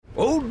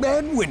Old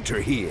Man Winter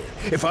here.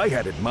 If I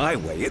had it my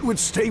way, it would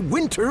stay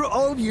winter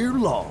all year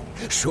long.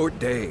 Short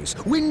days,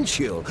 wind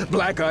chill,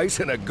 black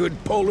ice, and a good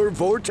polar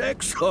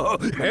vortex. Oh,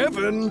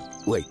 heaven.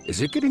 Wait,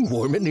 is it getting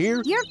warm in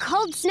here? Your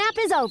cold snap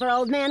is over,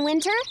 Old Man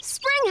Winter.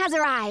 Spring has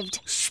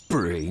arrived.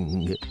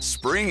 Spring.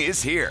 Spring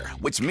is here,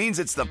 which means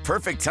it's the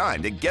perfect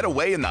time to get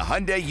away in the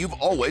Hyundai you've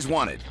always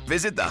wanted.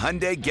 Visit the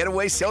Hyundai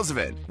Getaway Sales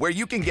Event, where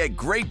you can get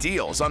great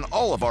deals on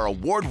all of our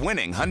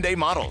award-winning Hyundai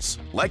models,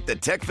 like the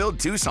tech-filled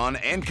Tucson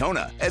and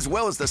Kona, as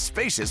well as the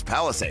spacious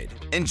Palisade.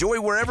 Enjoy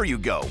wherever you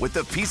go with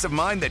the peace of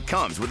mind that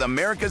comes with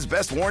America's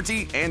best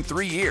warranty and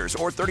 3 years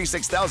or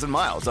 36,000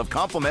 miles of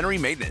complimentary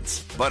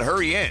maintenance. But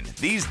hurry in,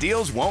 these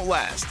deals won't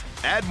last.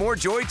 Add more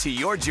joy to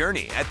your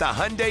journey at the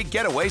Hyundai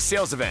Getaway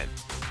Sales Event.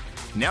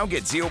 Now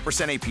get 0%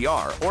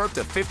 APR or up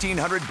to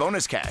 $1,500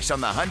 bonus cash on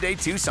the Hyundai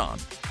Tucson.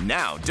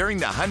 Now, during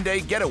the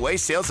Hyundai Getaway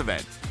Sales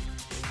Event.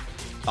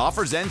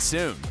 Offers end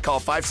soon. Call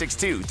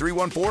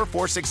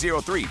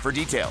 562-314-4603 for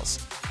details.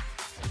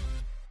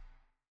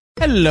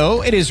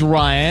 Hello, it is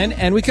Ryan,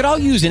 and we could all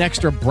use an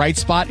extra bright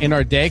spot in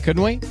our day,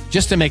 couldn't we?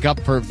 Just to make up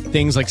for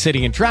things like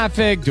sitting in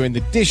traffic, doing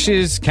the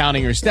dishes,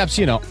 counting your steps,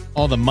 you know,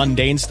 all the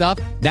mundane stuff.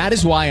 That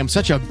is why I'm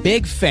such a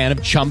big fan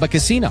of Chumba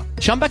Casino.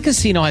 Chumba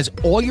Casino has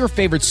all your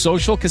favorite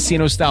social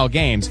casino-style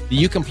games that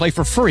you can play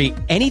for free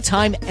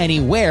anytime,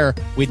 anywhere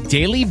with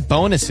daily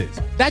bonuses.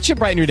 That should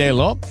brighten your day a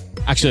little.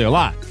 Actually, a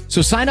lot.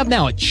 So sign up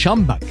now at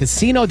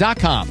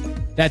ChumbaCasino.com.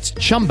 That's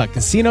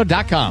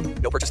ChumbaCasino.com.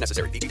 No purchase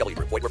necessary. VGW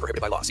Group. Void where prohibited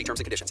by law. See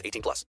terms and conditions.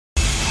 18+. James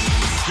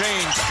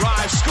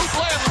drives, scoop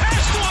land,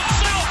 pass to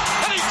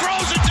himself, and he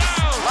throws it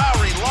down.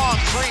 Lowry, long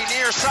three,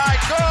 near side,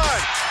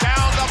 good.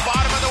 Down the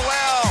bottom of the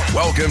well.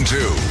 Welcome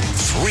to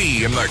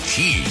 3 in the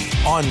Key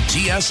on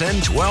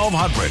TSN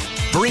 1200,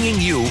 bringing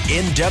you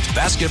in-depth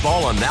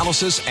basketball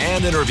analysis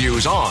and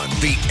interviews on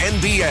the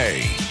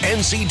NBA,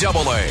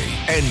 NCAA,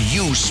 and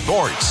U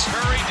Sports.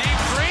 Curry deep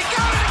three,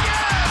 got it again.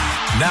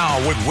 Now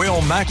with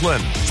Will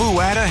Macklin,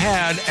 Fuad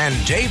Ahad, and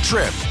Dave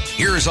Tripp,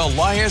 here's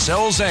Elias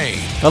Elzane.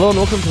 Hello and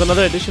welcome to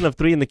another edition of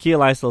 3 in the Key.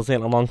 Elias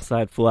Elzane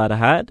alongside Fuad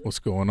Ahad. What's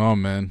going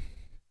on, man?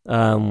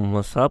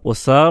 What's up?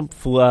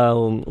 Who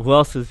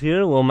else is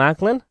here? Will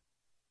Macklin?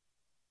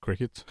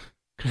 Crickets.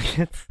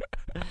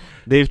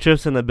 Dave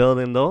Tripp's in the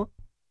building, though.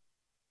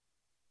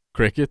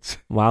 Crickets.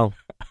 Wow.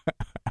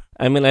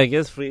 I mean, I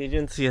guess free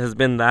agency has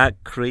been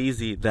that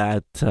crazy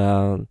that they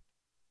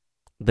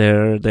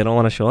don't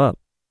want to show up.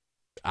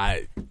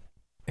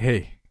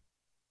 Hey,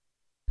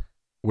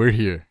 we're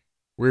here.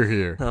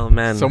 Oh,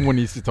 man. Someone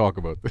needs to talk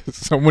about this.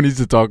 Someone needs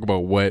to talk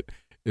about what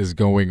is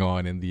going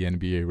on in the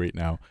NBA right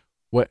now.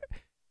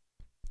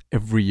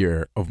 Every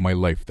year of my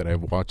life that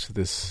I've watched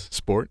this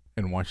sport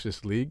and watched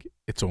this league,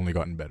 it's only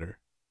gotten better.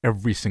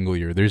 Every single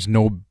year. There's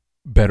no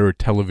better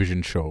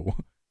television show.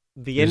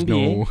 There's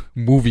no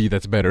movie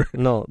that's better.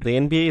 No, the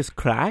NBA is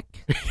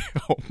crack.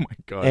 Oh, my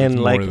God. And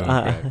it's like, more than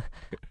crack.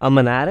 I'm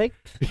an addict,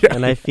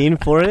 and I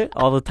fiend for it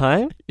all the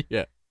time.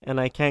 Yeah. And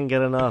I can't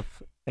get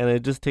enough, and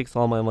it just takes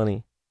all my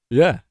money.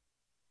 Yeah.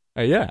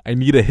 I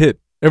need a hit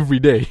every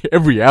day,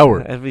 every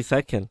hour. Every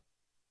second.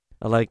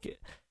 Like,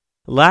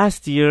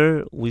 last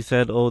year, we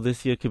said,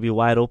 this year could be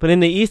wide open. In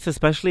the East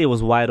especially, it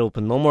was wide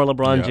open. No more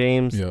LeBron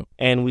James. Yeah.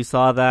 And we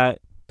saw that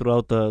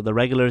throughout the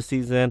regular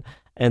season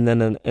and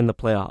then in the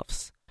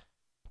playoffs.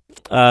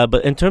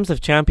 But in terms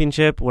of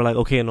championship, we're like,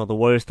 okay, no, the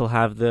Warriors still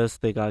have this.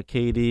 They got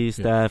KD,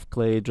 Steph,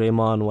 Clay,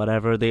 Draymond,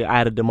 whatever. They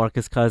added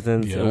DeMarcus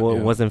Cousins. It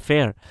wasn't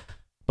fair.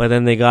 But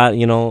then they got,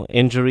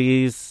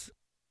 injuries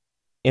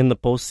in the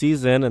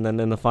postseason, and then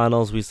in the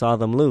finals, we saw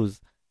them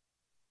lose.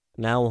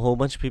 Now a whole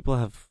bunch of people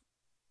have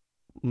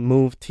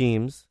moved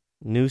teams,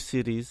 new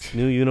cities,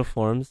 new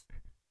uniforms,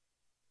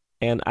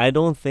 and I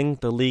don't think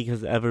the league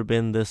has ever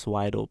been this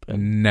wide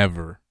open.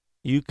 Never.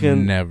 You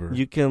can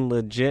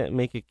legit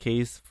make a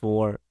case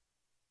for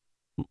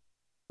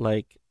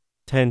like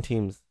 10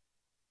 teams.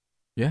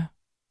 Yeah,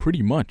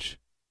 pretty much.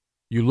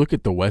 You look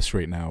at the West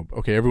right now.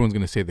 Okay, everyone's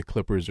going to say the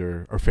Clippers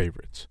are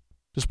favorites.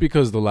 Just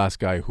because the last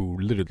guy who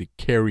literally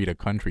carried a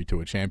country to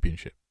a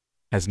championship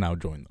has now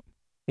joined them.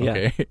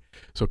 Okay? Yeah.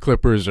 So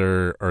Clippers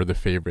are the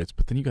favorites.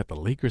 But then you got the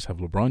Lakers have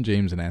LeBron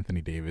James and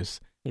Anthony Davis.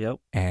 Yep.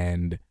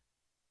 And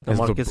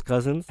DeMarcus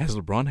Cousins. Has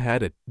LeBron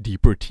had a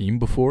deeper team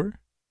before?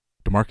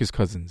 DeMarcus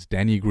Cousins,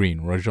 Danny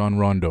Green, Rajon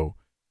Rondo.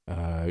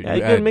 A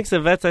good mix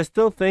of vets. I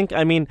still think,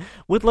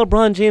 with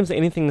LeBron James,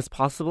 anything is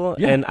possible.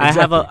 Yeah, and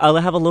exactly. I'll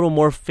have a little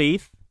more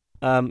faith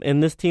in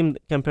this team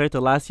compared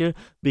to last year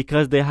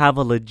because they have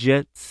a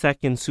legit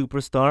second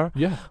superstar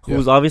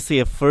who's obviously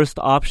a first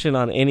option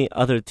on any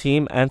other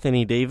team,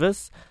 Anthony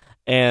Davis.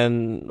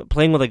 And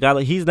playing with a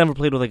guy he's never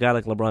played with a guy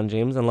like LeBron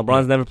James, and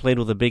LeBron's never played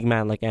with a big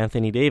man like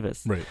Anthony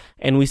Davis. Right.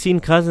 And we've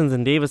seen Cousins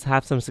and Davis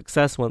have some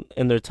success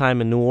in their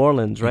time in New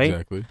Orleans, right?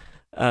 Exactly.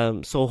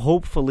 So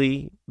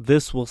hopefully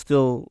this will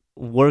still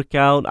work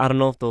out. I don't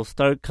know if they'll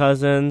start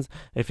Cousins,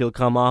 if he'll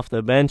come off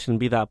the bench and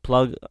be that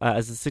plug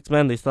as a sixth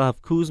man. They still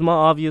have Kuzma,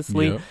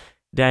 obviously. Yeah.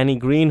 Danny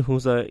Green,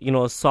 who's a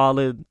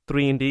solid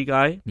 3-and-D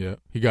guy. Yeah,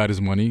 he got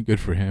his money. Good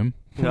for him.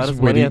 Got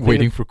his money.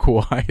 Waiting for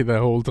Kawhi that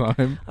whole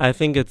time. I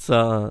think it's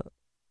a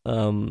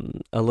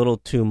little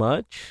too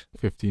much.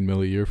 $15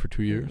 million a year for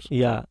 2 years.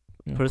 Yeah,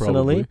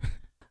 personally. Probably.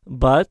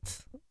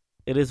 But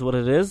it is what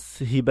it is.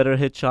 He better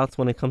hit shots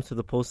when it comes to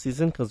the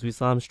postseason because we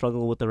saw him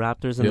struggle with the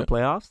Raptors in the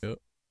playoffs. Yeah.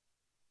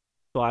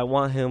 So I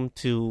want him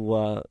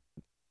to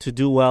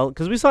do well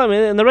because we saw him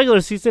in the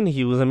regular season.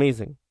 He was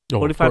amazing.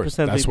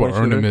 45%. That's what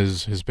earned him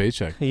his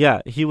paycheck.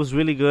 Yeah, he was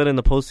really good in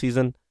the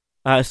postseason.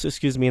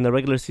 In the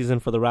regular season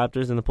for the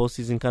Raptors. In the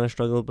postseason, kind of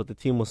struggled, but the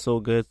team was so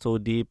good, so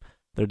deep.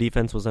 Their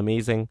defense was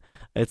amazing.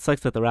 It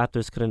sucks that the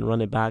Raptors couldn't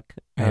run it back.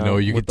 I know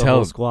you with could the tell.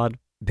 Whole squad.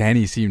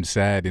 Danny seemed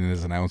sad in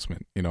his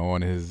announcement.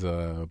 On his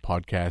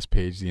podcast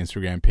page, the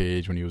Instagram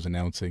page, when he was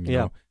announcing. You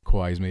know,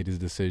 Kawhi's made his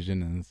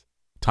decision and it's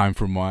time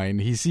for mine.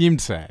 He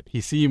seemed sad.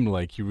 He seemed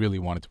like he really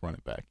wanted to run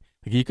it back.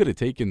 Like he could have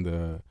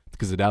taken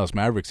because the Dallas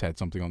Mavericks had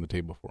something on the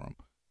table for him.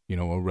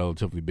 A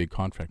relatively big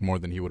contract, more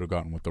than he would have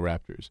gotten with the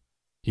Raptors.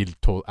 He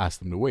asked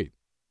them to wait.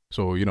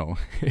 So,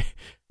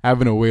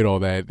 having to wait all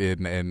that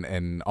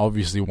and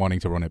obviously wanting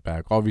to run it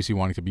back, obviously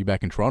wanting to be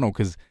back in Toronto,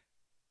 because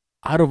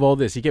out of all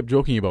this, he kept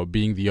joking about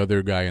being the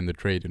other guy in the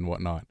trade and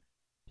whatnot.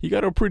 He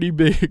got a pretty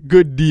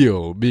good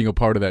deal being a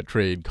part of that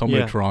trade, coming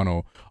to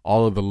Toronto,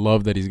 all of the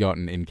love that he's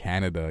gotten in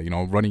Canada,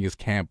 running his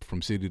camp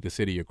from city to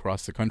city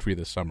across the country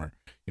this summer,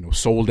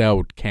 sold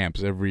out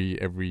camps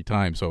every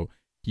time. So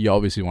he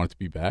obviously wanted to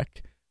be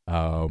back.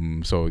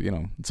 So,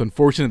 it's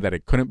unfortunate that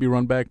it couldn't be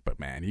run back, but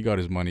man, he got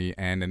his money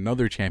and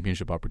another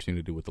championship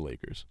opportunity with the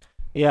Lakers.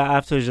 Yeah,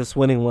 after just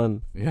winning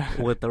one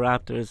with the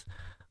Raptors.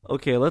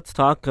 Okay, let's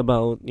talk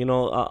about,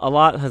 a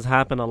lot has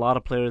happened. A lot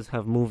of players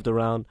have moved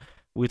around.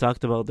 We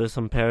talked about there's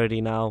some parity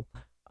now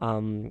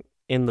in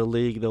the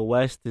league. The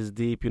West is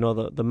deep. The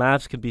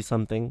Mavs could be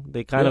something.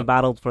 They kind of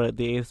battled for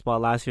the 8th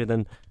spot last year,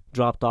 then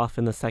dropped off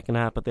in the second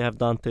half, but they have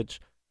Doncic,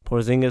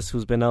 Porzingis,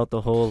 who's been out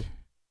the whole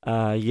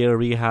year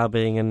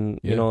rehabbing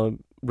and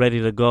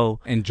ready to go,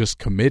 and just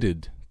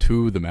committed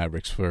to the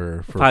Mavericks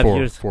for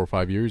 4 or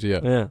 5 years.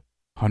 Yeah.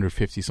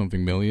 150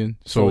 something million.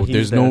 So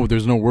there's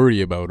no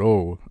worry about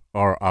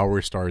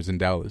our stars in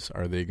Dallas,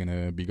 are they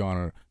gonna be gone?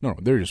 Or no,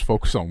 they're just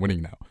focused on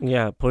winning now.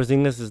 Yeah,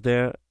 Porzingis is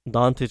there.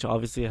 Doncic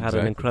obviously had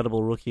an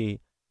incredible rookie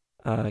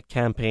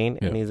campaign,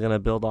 and he's gonna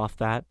build off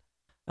that.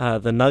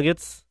 The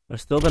Nuggets are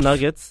still the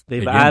Nuggets.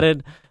 They've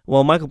added.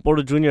 Well, Michael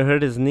Porter Jr.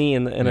 hurt his knee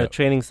in a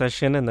training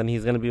session, and then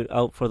he's going to be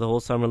out for the whole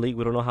summer league.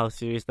 We don't know how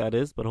serious that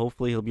is, but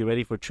hopefully he'll be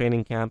ready for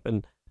training camp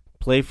and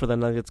play for the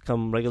Nuggets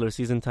come regular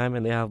season time.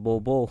 And they have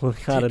Bol who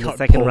got in the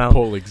second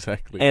round.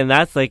 Exactly. And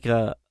that's like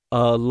a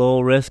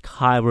low risk,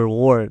 high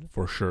reward.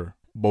 For sure.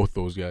 Both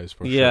those guys,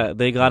 for sure. Yeah,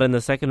 they got in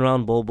the second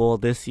round Bol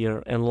this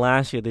year. And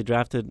last year they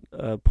drafted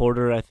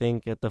Porter, I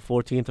think, at the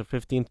 14th or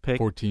 15th pick.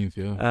 14th,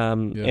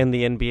 in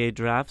the NBA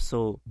draft.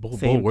 So Bol,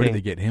 where did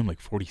they get him? Like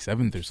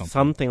 47th or something?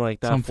 Something like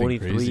that, something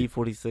 43, crazy.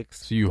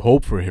 46. So you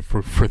hope for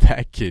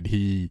that kid.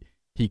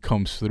 He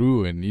comes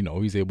through and,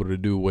 he's able to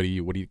do what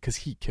he because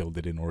he killed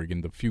it in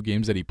Oregon. The few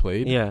games that he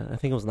played. Yeah, I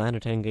think it was 9 or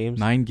 10 games.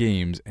 9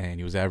 games, and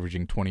he was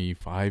averaging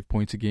 25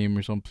 points a game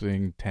or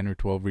something, 10 or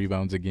 12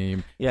 rebounds a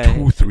game,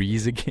 2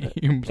 threes a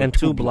game, and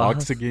 2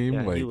 blocks a game.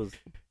 Yeah, he was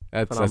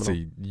that's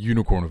a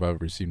unicorn if I've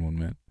ever seen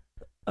one,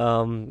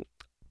 man.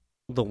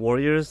 The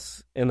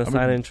Warriors in the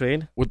sign-in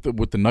trade. With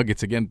the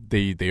Nuggets, again,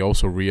 they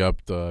also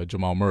re-upped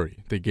Jamal Murray.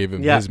 They gave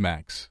him his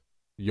max.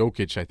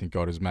 Jokic, I think,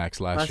 got his max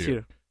last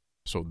year.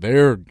 So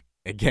they're,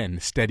 again,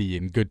 steady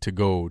and good to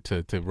go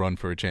to run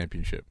for a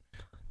championship.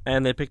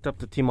 And they picked up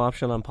the team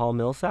option on Paul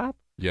Millsap.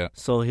 Yeah.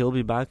 So he'll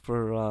be back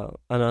for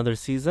another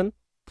season.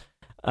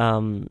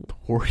 The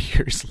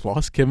Warriors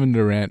lost Kevin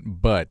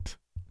Durant, but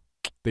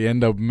they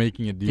end up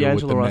making a deal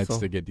with the Nets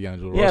to get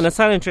D'Angelo Russell. Yeah, and it's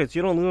sign-in trades.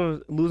 You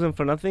don't lose him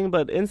for nothing,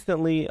 but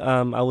instantly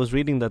I was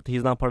reading that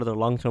he's not part of their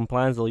long-term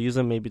plans. They'll use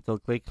him maybe till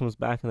Clay comes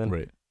back and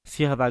then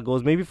see how that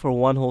goes. Maybe for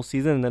one whole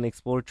season and then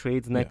explore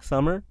trades next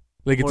summer.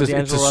 Like it's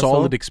a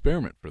solid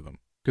experiment for them.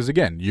 Because,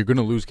 again, you're going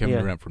to lose Kevin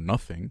Durant for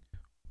nothing.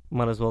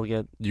 Might as well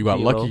get You got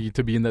lucky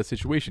to be in that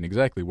situation,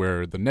 exactly,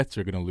 where the Nets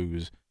are going to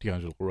lose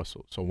D'Angelo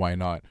Russell. So why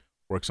not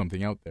work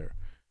something out there?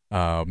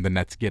 The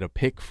Nets get a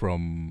pick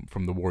from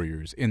the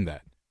Warriors in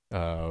that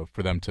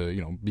for them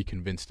to, be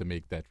convinced to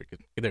make that.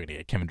 They're going to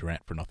get Kevin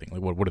Durant for nothing.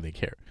 Like, what do they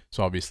care?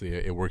 So obviously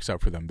it works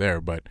out for them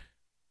there. But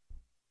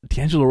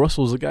D'Angelo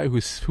Russell is a guy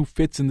who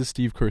fits in the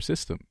Steve Kerr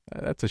system.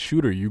 That's a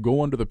shooter. You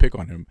go under the pick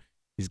on him,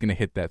 he's going to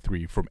hit that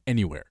three from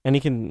anywhere. And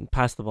he can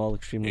pass the ball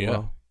extremely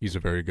well. He's a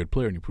very good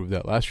player, and he proved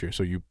that last year.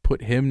 So you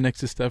put him next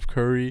to Steph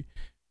Curry,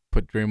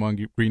 put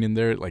Draymond Green in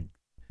there,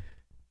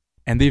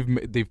 and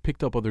they've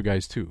picked up other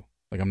guys too.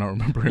 Like, I'm not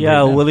remembering. Yeah,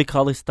 right Willie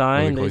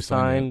Cauley-Stein. They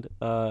signed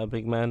a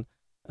big man.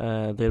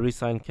 They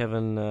re-signed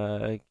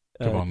Kevon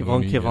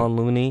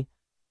Looney.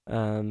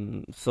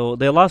 So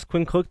they lost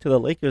Quinn Cook to the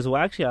Lakers.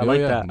 Well, actually, I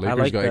like that. Lakers I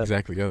like that. that.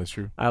 Exactly. Yeah, that's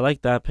true. I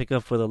like that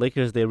pickup for the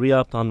Lakers. They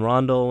re-upped on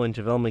Rondo and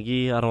JaVale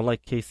McGee. I don't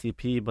like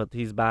KCP, but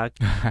he's back.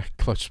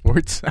 Clutch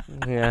Sports.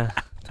 Yeah,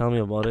 tell me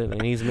about it.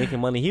 And he's making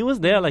money. He was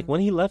there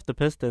when he left the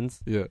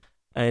Pistons. Yeah.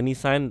 and he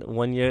signed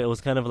 1 year. It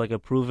was kind of like a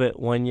prove it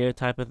 1 year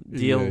type of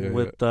deal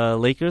with the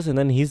Lakers, and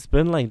then he's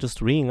been like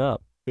just reeing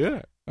up.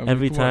 Yeah. I mean,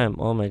 every time.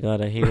 Oh my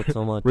God, I hate it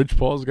so much. Rich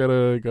Paul's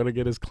gotta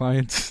get his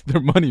clients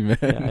their money, man.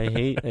 Yeah,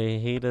 I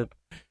hate it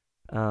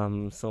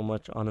so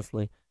much,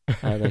 honestly.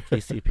 That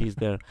KCP's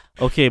there.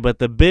 Okay, but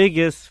the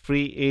biggest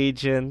free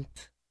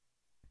agent.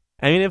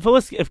 I mean,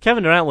 if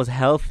Kevin Durant was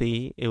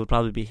healthy, it would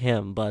probably be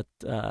him. But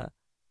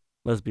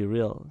let's be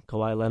real.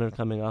 Kawhi Leonard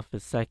coming off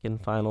his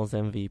second Finals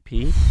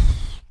MVP,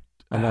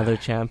 another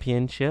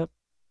championship.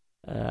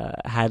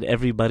 Had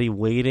everybody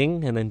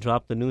waiting, and then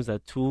dropped the news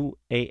at 2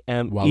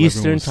 a.m.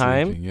 Eastern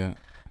time. Sleeping,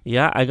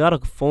 yeah, I got a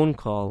phone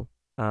call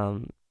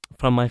from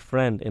my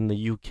friend in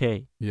the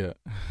UK. Yeah,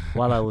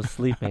 while I was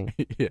sleeping.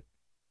 Yeah,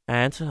 I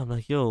answered. I'm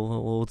like, "Yo,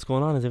 what's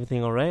going on? Is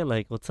everything all right?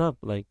 Like, what's up?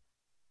 Like,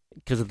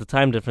 because of the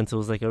time difference, it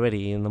was like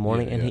already in the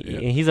morning." And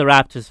he's a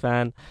Raptors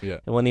fan. Yeah.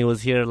 And when he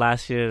was here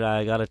last year,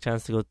 I got a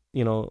chance to go.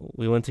 You know,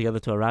 we went together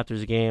to a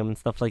Raptors game and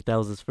stuff like that. It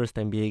was his first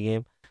NBA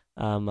game.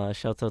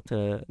 Shouts out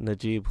to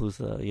Najib, who's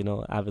a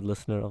avid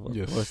listener of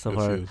course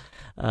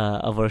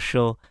of our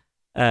show,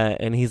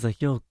 and he's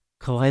like, "Yo,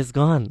 Kawhi's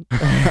gone,"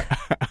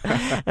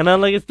 and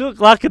I'm like, "It's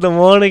 2:00 in the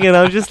morning," and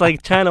I'm just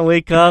like trying to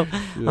wake up.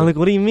 Yeah. I'm like,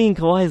 "What do you mean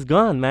Kawhi's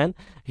gone, man?"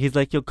 He's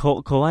like, "Yo,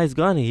 Kawhi's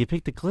gone. He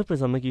picked the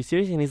Clippers." I'm like, "You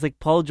serious?" And he's like,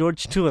 "Paul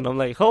George too." And I'm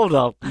like, "Hold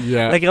up,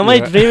 like, am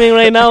I dreaming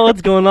right now?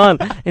 What's going on?"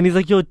 And he's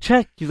like, "Yo,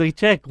 check." He's like,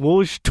 "Check."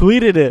 Woj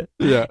tweeted it.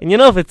 Yeah, and you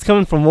know if it's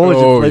coming from Woj,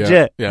 it's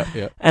legit.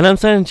 Yeah. And I'm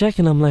starting to check,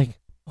 and I'm like,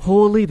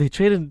 holy, they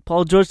traded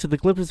Paul George to the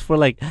Clippers for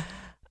like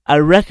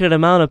a record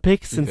amount of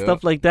picks and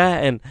stuff like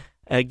that.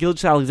 And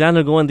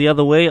Gilgeous-Alexander going the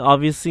other way,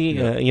 obviously.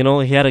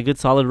 He had a good,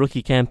 solid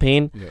rookie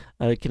campaign,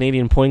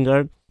 Canadian point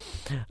guard.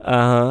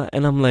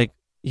 And I'm like,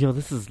 yo,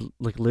 this is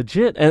like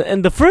legit.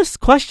 And the first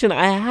question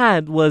I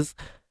had was,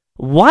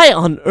 why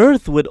on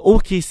earth would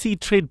OKC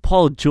trade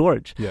Paul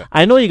George? Yeah.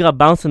 I know you got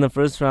bounced in the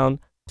first round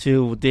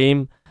to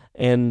Dame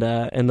and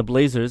the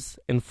Blazers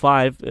in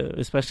 5,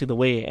 especially the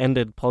way it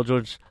ended. Paul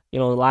George, the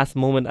last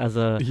moment as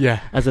a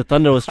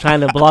Thunder was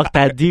trying to block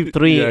that deep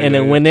three, and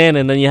it went in,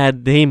 and then you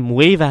had Dame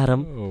wave at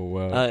him. Oh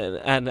wow!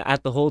 And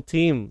at the whole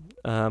team,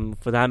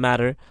 for that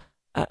matter.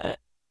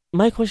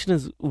 My question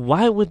is,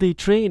 why would they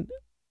trade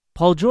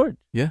Paul George?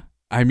 Yeah,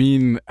 I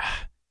mean,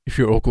 if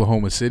you're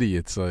Oklahoma City,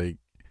 it's like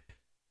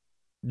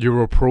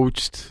you're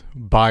approached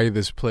by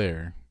this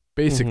player,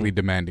 basically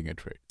demanding a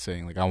trade,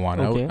 saying like, "I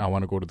want out. I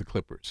want to go to the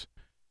Clippers."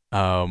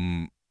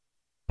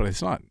 But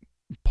it's not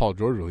Paul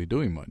George really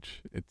doing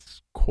much.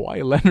 It's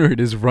Kawhi Leonard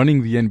is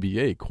running the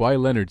NBA. Kawhi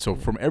Leonard. So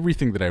from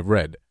everything that I've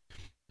read,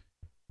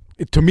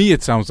 to me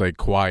it sounds like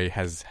Kawhi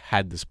has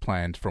had this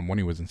planned from when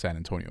he was in San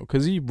Antonio,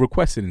 because he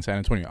requested in San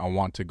Antonio, "I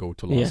want to go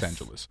to Los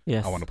Angeles.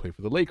 Yes. I want to play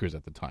for the Lakers."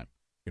 At the time,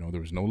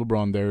 there was no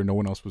LeBron there. No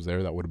one else was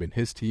there. That would have been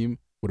his team.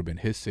 Would have been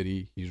his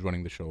city. He's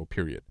running the show.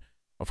 Period.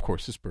 Of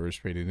course, the Spurs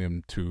traded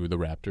him to the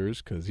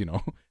Raptors because,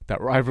 that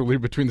rivalry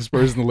between the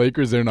Spurs and the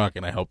Lakers, they're not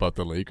going to help out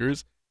the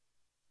Lakers.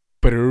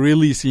 But it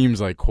really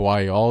seems like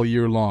Kawhi all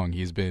year long,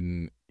 he's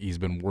been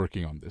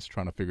working on this,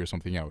 trying to figure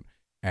something out.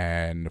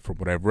 And from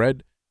what I've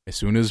read, as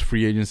soon as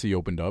free agency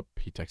opened up,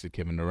 he texted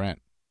Kevin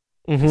Durant.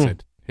 He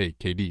said, "Hey,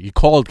 KD." He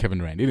called Kevin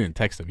Durant. He didn't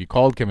text him. He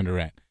called Kevin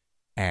Durant.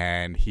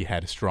 And he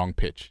had a strong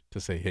pitch to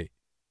say, "Hey,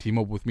 team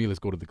up with me. Let's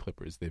go to the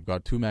Clippers. They've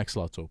got 2 max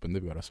slots open.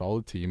 They've got a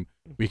solid team.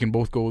 We can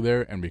both go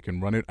there and we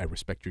can run it. I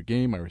respect your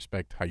game. I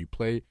respect how you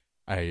play.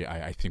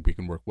 I think we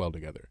can work well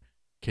together."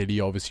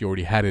 KD obviously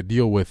already had a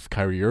deal with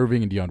Kyrie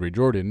Irving and DeAndre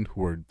Jordan,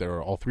 there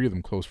are all 3 of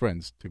them close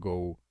friends, to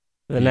go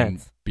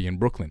be in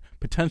Brooklyn.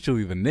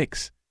 Potentially the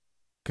Knicks.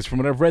 Because from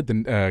what I've read,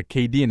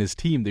 KD and his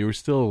team, they were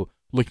still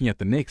looking at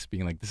the Knicks,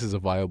 being like, this is a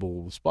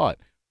viable spot.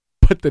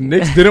 But the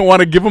Knicks didn't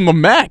want to give him a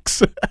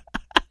max.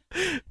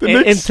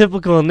 In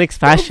typical Knicks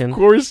fashion. Of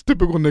course,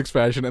 typical Knicks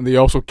fashion. And they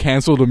also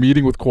canceled a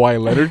meeting with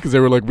Kawhi Leonard because they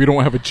were like, we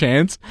don't have a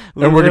chance.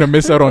 And we're going to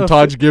miss out on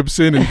Taj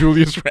Gibson and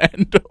Julius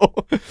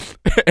Randle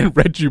and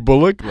Reggie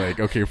Bullock. Like,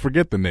 okay,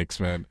 forget the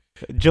Knicks, man.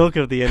 Joke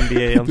of the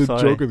NBA, I'm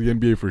sorry. The joke of the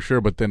NBA for sure.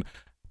 But then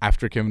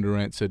after Kevin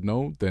Durant said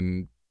no,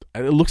 then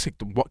it looks like,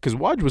 because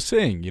Woj was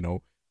saying,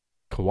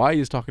 Kawhi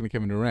is talking to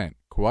Kevin Durant.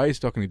 Kawhi is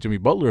talking to Jimmy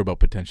Butler about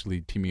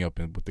potentially teaming up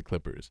with the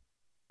Clippers.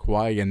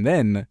 Kawhi and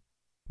then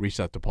reached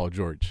out to Paul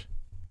George.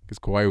 Because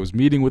Kawhi was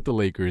meeting with the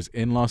Lakers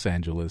in Los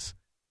Angeles,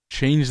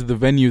 changed the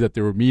venue that they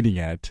were meeting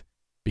at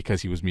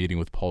because he was meeting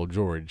with Paul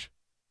George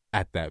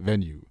at that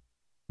venue.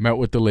 Met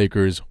with the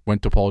Lakers,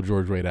 went to Paul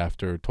George right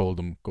after, told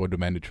him, go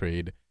demand a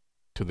trade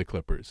to the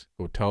Clippers.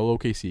 Go tell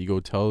OKC,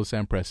 go tell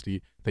Sam Presti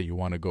that you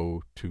want to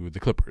go to the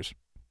Clippers.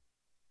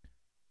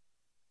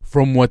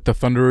 From what the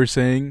Thunder are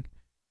saying,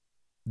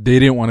 they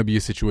didn't want to be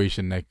a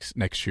situation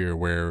next year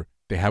where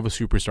they have a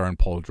superstar in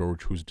Paul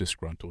George who's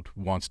disgruntled,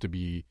 who wants to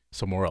be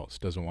somewhere else,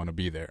 doesn't want to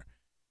be there.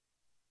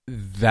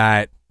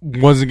 That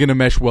wasn't going to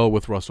mesh well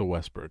with Russell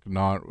Westbrook.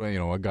 Not,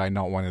 a guy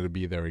not wanting to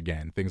be there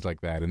again, things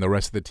like that. And the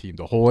rest of the team,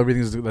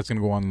 everything that's going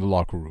to go on in the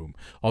locker room.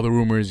 All the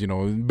rumors,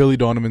 Billy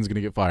Donovan's going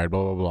to get fired,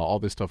 blah, blah, blah, all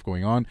this stuff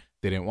going on.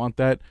 They didn't want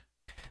that.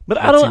 But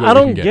I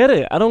don't get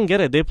it. I don't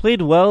get it. They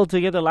played well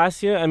together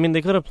last year. I mean,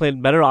 they could have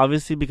played better,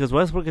 obviously, because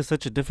Westbrook is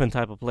such a different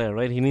type of player,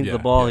 right? He needs the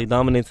ball. He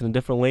dominates in a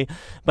different way.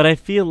 But I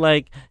feel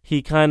like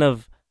he kind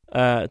of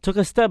took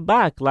a step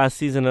back last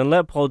season and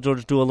let Paul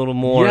George do a little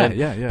more.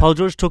 Yeah. Paul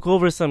George took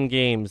over some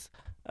games.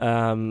 He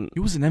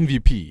was an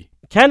MVP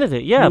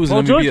candidate. Yeah,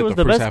 Paul George was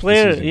the best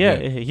player.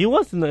 He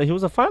was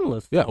a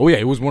finalist. Yeah. Oh yeah,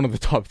 he was one of the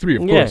top 3,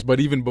 of course. But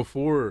even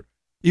before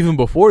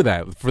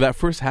that, for that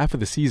first half of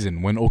the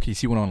season, when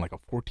OKC went on like a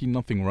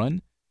 14-0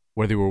 run,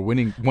 where they were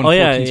winning,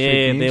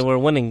 games, they were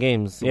winning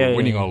games. They were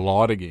winning a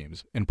lot of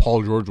games, and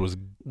Paul George was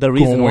the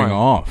reason going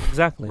off.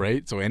 Exactly.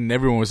 Right. So, and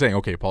everyone was saying,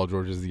 okay, Paul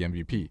George is the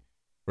MVP.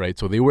 Right.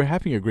 So they were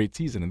having a great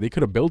season, and they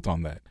could have built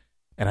on that.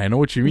 And I know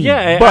what you mean.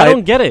 Yeah, but I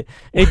don't get it.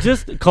 It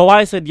just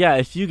Kawhi said,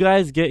 if you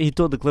guys get, he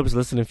told the Clippers,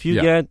 listen, if you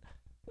get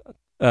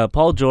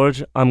Paul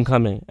George, I'm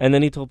coming. And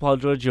then he told Paul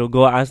George, you'll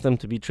go ask them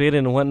to be traded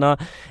and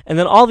whatnot. And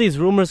then all these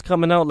rumors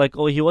coming out, like,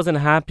 he wasn't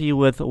happy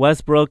with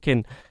Westbrook,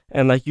 and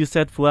like you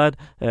said, Fuad,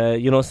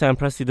 Sam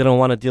Presti didn't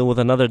want to deal with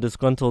another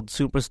disgruntled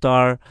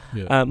superstar.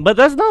 Yeah. But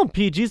that's not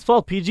PG's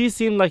fault. PG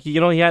seemed like, he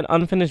had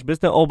unfinished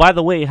business. Oh, by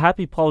the way,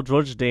 happy Paul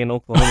George Day in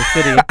Oklahoma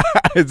City.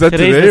 Is that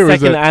Today's today? The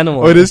second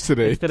animal. Oh, it is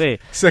today. It's today.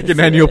 Second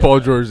annual Paul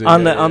George Day.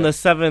 On the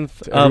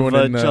 7th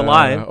of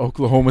July.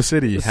 Oklahoma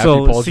City. Happy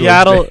So Paul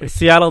George Day.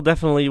 Seattle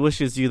definitely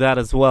wishes you that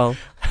as well.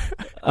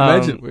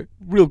 Imagine,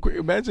 real quick,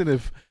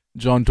 if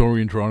John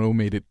Tory in Toronto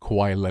made it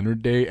Kawhi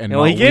Leonard Day, and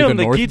he gave him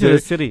the key to the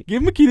city.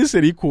 Give him the key to the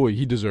city. Cool,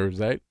 he deserves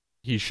that.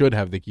 He should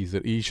have the keys.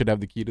 He should have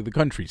the key to the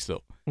country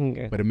still.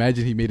 Okay. But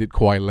imagine he made it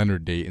Kawhi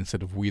Leonard Day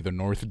instead of We the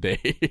North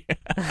Day.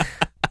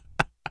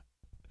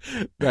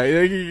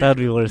 That'd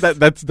be worse.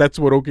 That's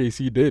what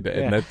OKC did,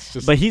 and that's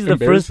just. But he's the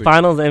first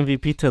Finals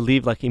MVP to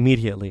leave like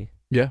immediately.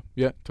 Yeah.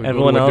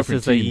 Everyone else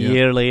is a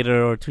year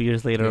later or 2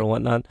 years later or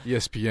whatnot.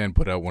 ESPN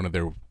put out one of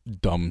their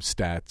dumb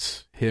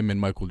stats. Him and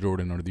Michael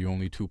Jordan are the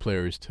only 2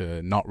 players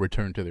to not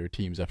return to their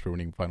teams after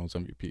winning Finals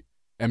MVP.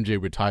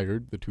 MJ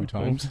retired the 2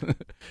 times.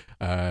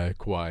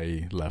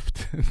 Kawhi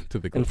left to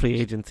the Clippers. In free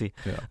agency.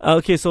 Yeah.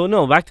 Okay, so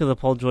back to the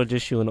Paul George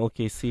issue in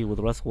OKC with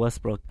Russell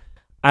Westbrook.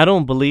 I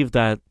don't believe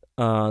that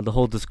the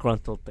whole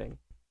disgruntled thing.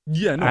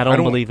 Yeah, no, I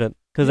don't believe it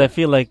because I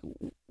feel like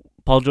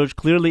Paul George,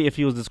 clearly, if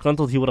he was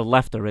disgruntled, he would have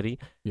left already.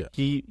 Yeah.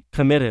 He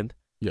committed.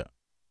 Yeah.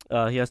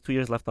 He has 2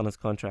 years left on his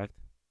contract.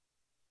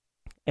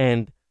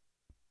 And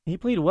he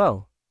played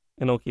well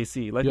in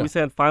OKC. Like we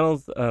said,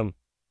 finals,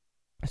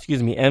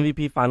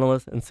 MVP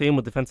finalist, and same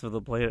with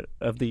Defensive Player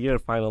of the Year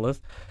finalist.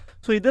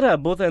 So he did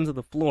have both ends of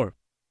the floor.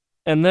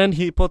 And then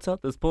he puts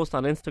out this post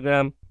on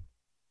Instagram,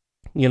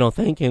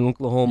 thanking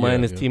Oklahoma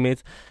and his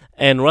teammates.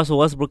 And Russell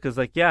Westbrook is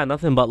like,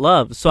 nothing but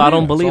love. So I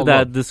don't believe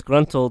that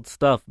disgruntled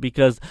stuff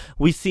because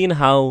we've seen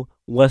how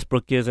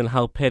Westbrook is and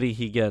how petty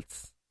he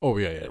gets. Oh,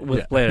 yeah.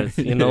 With players,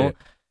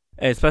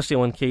 especially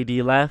when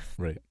KD left.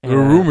 Right. There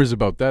are rumors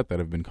about that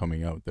have been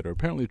coming out that are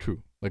apparently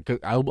true. Like,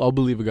 I'll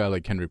believe a guy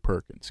like Kendrick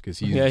Perkins because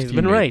he's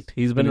been right.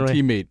 He's been a right.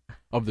 teammate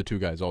of the 2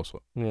 guys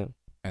also. Yeah.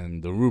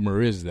 And the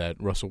rumor is that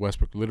Russell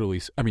Westbrook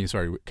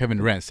Kevin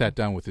Durant sat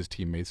down with his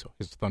teammates,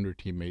 his Thunder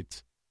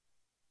teammates,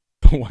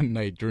 one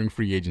night during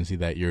free agency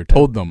that year,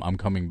 told them, I'm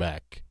coming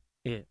back.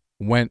 Yeah.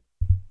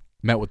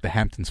 Met with the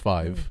Hamptons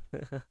 5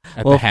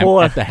 at the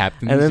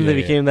Hamptons. And then they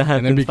became the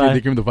Hamptons 5. They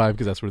became the 5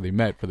 because that's where they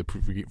met for the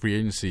free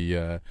agency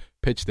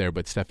pitch there.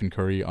 But Stephen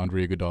Curry,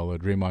 Andre Iguodala,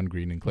 Draymond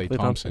Green, and Klay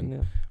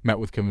Thompson met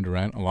with Kevin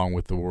Durant along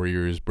with the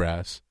Warriors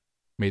brass,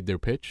 made their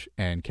pitch,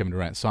 and Kevin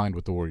Durant signed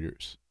with the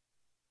Warriors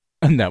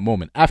in that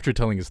moment after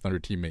telling his Thunder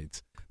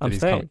teammates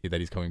that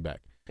he's coming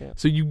back. Yeah.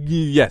 So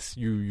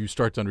you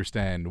start to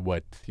understand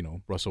what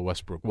Russell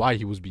Westbrook, why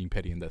he was being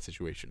petty in that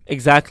situation.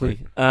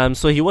 Exactly. Right?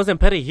 So he wasn't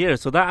petty here.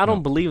 So that I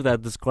don't believe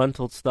that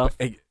disgruntled stuff.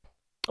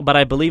 But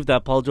I believe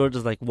that Paul George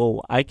is like,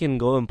 whoa, I can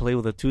go and play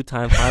with a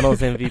 2-time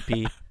Finals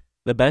MVP,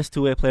 the best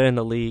 2-way player in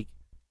the league.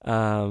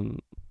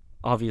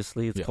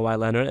 Obviously, it's Kawhi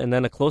Leonard, and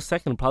then a close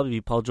second would probably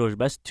be Paul George,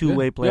 best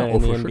 2-way player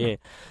in the NBA. Sure.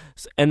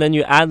 So, and then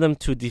you add them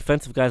to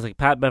defensive guys like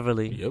Pat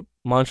Beverly,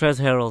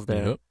 Montrezl Harrell's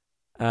there. Yep.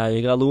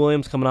 You got Lou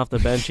Williams coming off the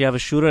bench. You have a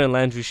shooter in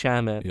Landry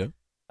Shamet. Yep.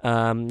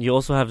 You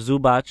also have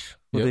Zubac,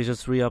 who they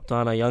just re-upped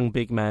on, a young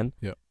big man.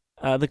 Yep.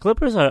 The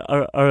Clippers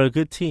are a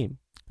good team,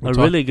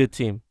 really good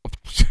team.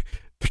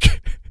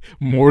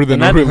 More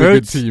than a really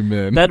good team,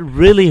 man. That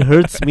really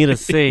hurts me to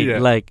say.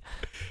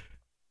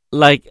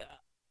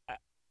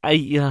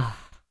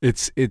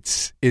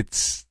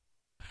 It's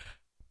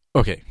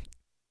okay.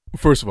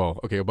 First of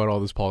all, about all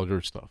this Paul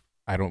George stuff.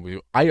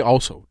 I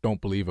also don't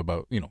believe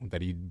about,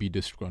 that he'd be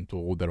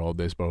disgruntled, that all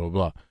this, blah, blah,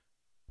 blah.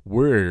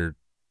 We're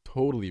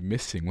totally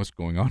missing what's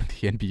going on in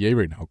the NBA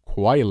right now.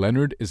 Kawhi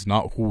Leonard is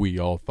not who we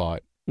all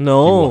thought he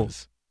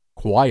was.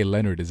 Kawhi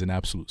Leonard is an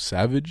absolute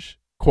savage.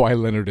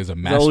 Kawhi Leonard is a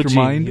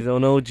mastermind. He's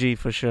an OG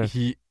for sure.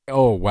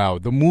 Oh, wow.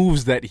 The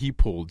moves that he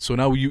pulled. So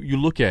now you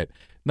look at,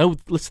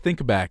 let's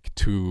think back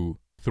to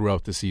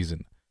throughout the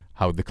season,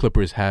 how the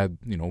Clippers had,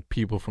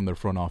 people from their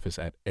front office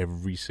at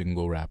every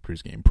single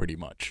Raptors game pretty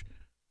much.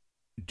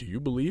 do you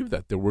believe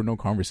that there were no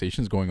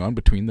conversations going on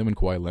between them and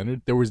Kawhi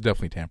Leonard? There was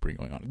definitely tampering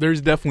going on.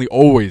 There's definitely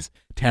always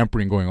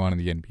tampering going on in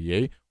the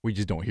NBA. We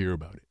just don't hear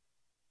about it,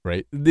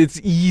 right? It's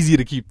easy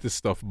to keep this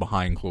stuff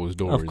behind closed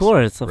doors. Of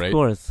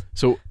course.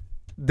 So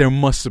there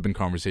must have been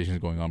conversations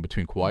going on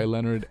between Kawhi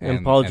Leonard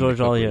and Paul George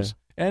all year.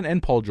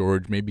 And Paul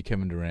George, maybe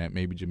Kevin Durant,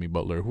 maybe Jimmy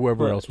Butler,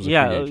 whoever else was a free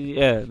agent.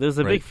 Yeah, there's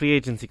a big free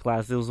agency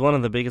class. It was one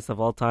of the biggest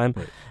of all time.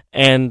 Right.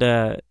 And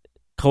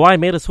Kawhi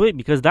made a sweep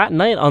because that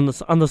night, on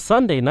the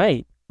Sunday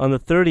night, on the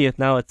 30th,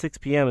 now at 6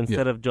 p.m.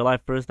 instead of July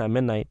 1st at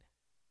midnight,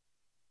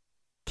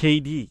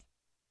 KD,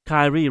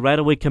 Kyrie right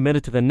away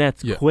committed to the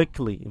Nets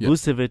quickly. Yeah.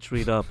 Vucevic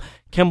read up.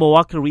 Kemba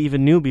Walker, we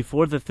even knew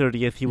before the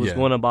 30th he was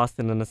going to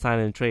Boston in a sign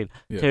and trade.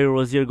 Yeah. Terry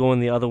Rozier going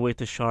the other way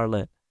to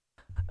Charlotte.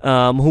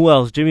 Who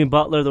else? Jimmy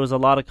Butler. There was a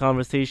lot of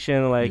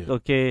conversation.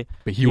 Okay,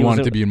 but he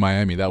wanted to be in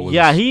Miami. That was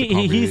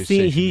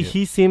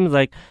he seems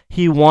like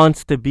he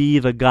wants to be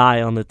the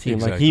guy on the team.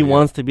 Exactly, like he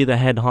wants to be the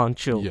head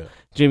honcho. Yeah.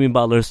 Jimmy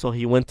Butler. So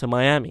he went to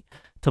Miami.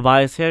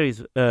 Tobias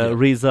Harris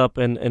reads up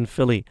in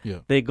Philly. Yeah.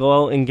 They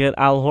go out and get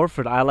Al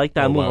Horford. I like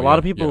that move. A lot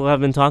of people have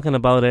been talking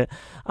about it,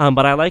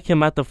 but I like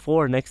him at the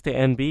 4 next to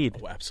Embiid.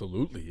 Oh,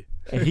 absolutely.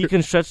 And he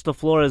can stretch the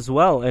floor as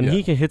well, and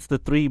he can hit the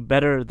 3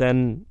 better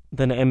than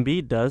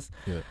Embiid does.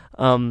 Yeah.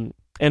 And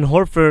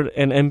Horford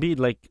and Embiid,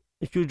 like,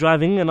 if you're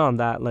driving in on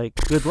that, like,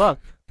 good luck.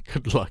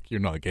 Good luck. You're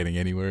not getting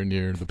anywhere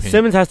near the paint.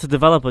 Simmons has to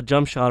develop a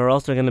jump shot, or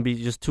else they're going to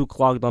be just too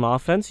clogged on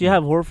offense. You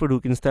have Horford who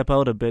can step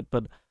out a bit,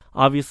 but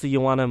obviously you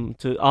want him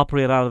to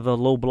operate out of the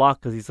low block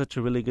because he's such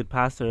a really good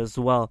passer as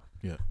well.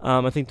 Yeah.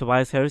 I think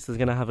Tobias Harris is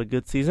going to have a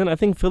good season. I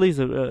think Philly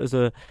is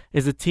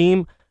a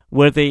team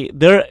where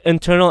their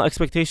internal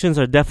expectations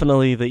are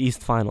definitely the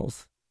East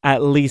Finals.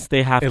 At least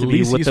they have to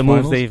be with the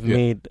moves they've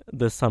made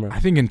this summer. I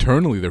think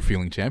internally they're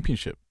feeling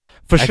championship.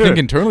 For sure. I think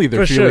internally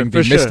they're feeling they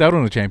missed out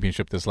on a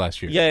championship this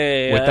last year.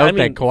 Yeah. Without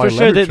that Kawhi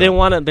Leonard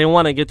they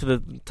want to get to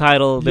the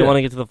title. They want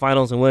to get to the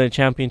finals and win a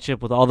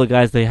championship with all the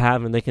guys they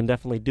have, and they can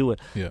definitely do it.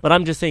 Yeah. But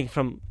I'm just saying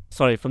from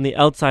the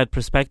outside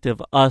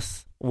perspective,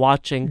 us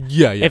watching,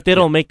 if they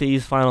don't make the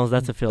East Finals,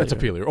 that's a failure. That's a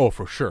failure. Oh,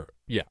 for sure.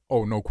 Yeah.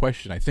 Oh, no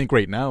question. I think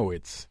right now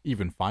it's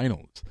even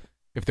finals.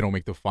 If they don't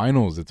make the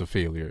finals, it's a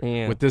failure.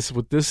 Yeah. With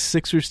this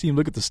Sixers team,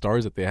 look at the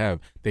stars that they have.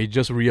 They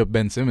just re-upped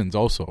Ben Simmons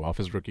also off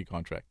his rookie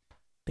contract.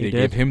 They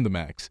gave him the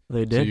max.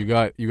 They did.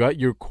 So you got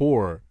your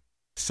core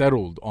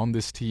settled on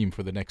this team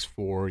for the next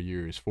 4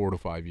 to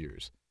 5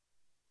 years.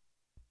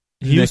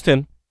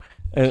 Houston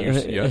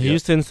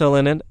still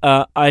in it.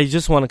 I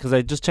just want to, because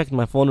I just checked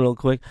my phone real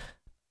quick.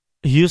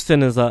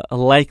 Houston is a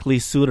likely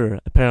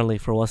suitor apparently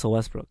for Russell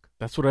Westbrook.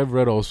 That's what I've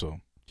read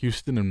also.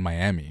 Houston and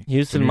Miami.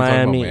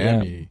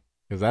 Miami.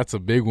 Because that's a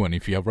big one.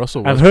 If you have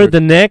Russell Westbrook, I've heard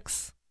the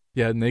Knicks.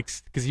 Yeah,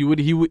 Knicks. Because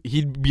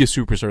he'd be a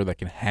superstar that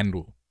can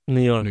handle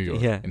New York,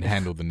 and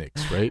handle the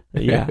Knicks, right?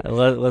 Yeah,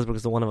 Westbrook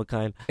is the one of a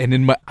kind.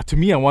 And to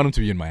me, I want him to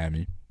be in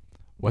Miami.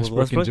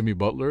 Westbrook and Jimmy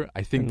Butler.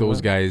 I think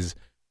those guys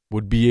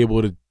would be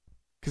able to,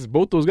 because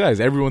both those guys,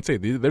 everyone say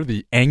they're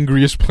the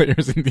angriest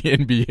players in the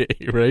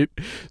NBA, right?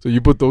 So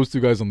you put those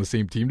two guys on the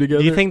same team together.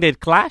 Do you think they'd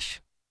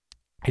clash?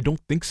 I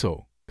don't think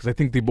so, because I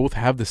think they both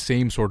have the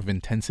same sort of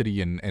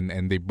intensity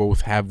and they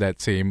both have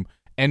that same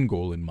end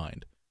goal in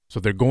mind. So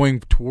they're going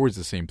towards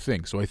the same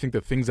thing. So I think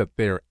the things that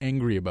they're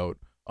angry about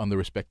on the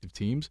respective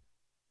teams,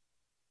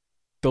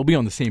 they'll be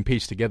on the same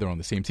page together on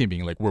the same team,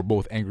 being like, we're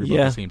both angry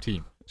about the same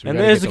team. So and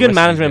there's a good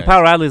management.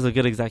 Pat Riley's a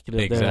good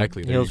executive.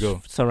 Exactly. There you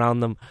go.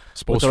 Surround them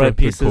Spoelstra, with the right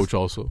pieces. Good coach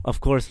also. Of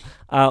course.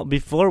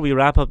 Before we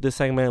wrap up this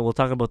segment, we'll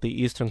talk about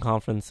the Eastern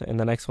Conference and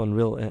the next one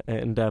real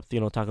in depth.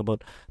 Talk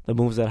about the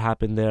moves that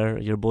happened there.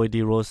 Your boy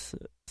D Rose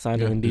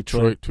signed in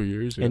Detroit 2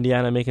 years. Yeah.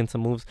 Indiana making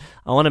some moves.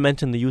 I want to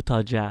mention the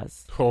Utah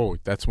Jazz. Oh,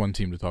 that's one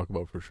team to talk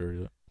about for sure.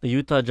 Yeah. The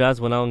Utah Jazz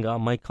went out and got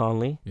Mike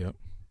Conley. Yep.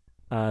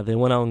 They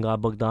went out and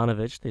got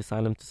Bogdanovich. They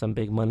signed him to some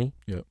big money.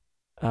 Yep.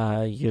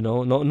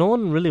 No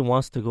one really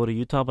wants to go to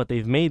Utah, but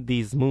they've made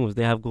these moves.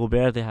 They have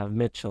Gobert, they have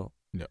Mitchell.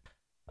 Yep.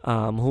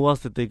 Who else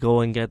did they go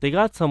and get? They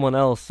got someone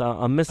else.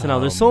 I'm missing out.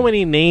 There's so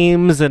many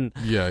names and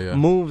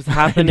moves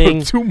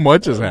happening. Too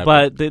much has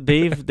happened. But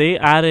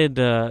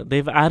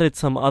they've added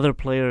some other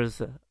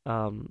players.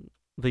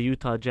 The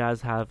Utah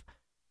Jazz have,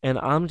 and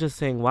I'm just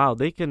saying, wow,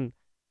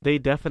 they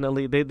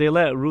definitely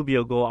let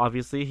Rubio go.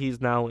 Obviously,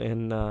 he's now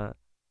in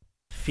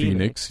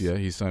Phoenix. Yeah,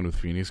 he signed with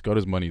Phoenix. Got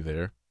his money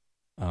there.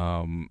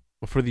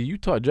 But for the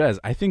Utah Jazz,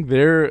 I think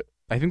the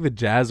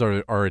Jazz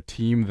are a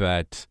team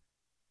that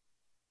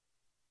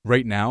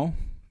right now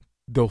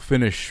they'll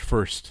finish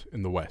first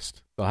in the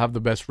West. They'll have the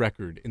best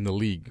record in the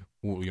league.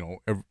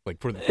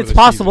 It's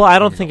possible. I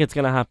don't think it's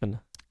gonna happen.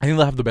 I think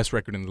they'll have the best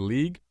record in the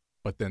league,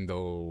 but then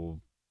they'll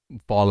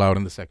fall out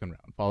in the second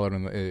round, fall out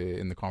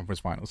in the conference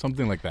final,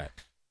 something like that.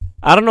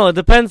 I don't know. It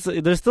depends.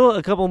 There's still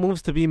a couple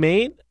moves to be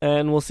made,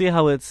 and we'll see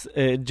how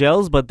it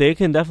gels. But they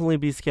can definitely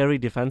be scary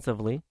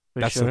defensively.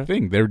 That's the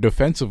thing. They're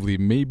defensively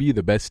maybe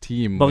the best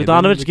team.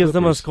 Bogdanovich gives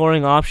them a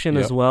scoring option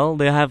as well.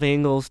 They have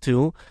angles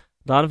too.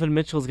 Donovan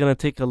Mitchell's going to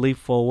take a leap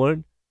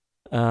forward.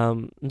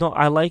 No,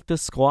 I like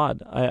this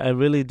squad. I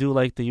really do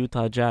like the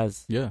Utah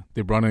Jazz. Yeah,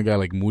 they brought in a guy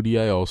like Moody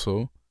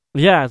also.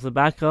 Yeah, as a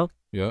backup.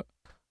 Yeah.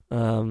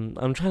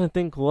 I'm trying to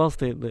think who else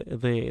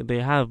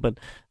they have, but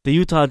the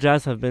Utah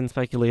Jazz have been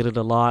speculated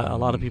a lot. A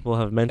lot of people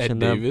have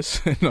mentioned Ed them.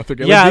 Davis. Another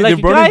guy. Yeah,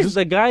 like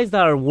the guys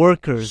that are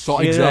workers.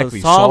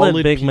 Exactly.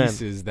 Solid big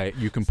pieces that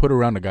you can put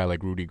around a guy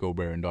like Rudy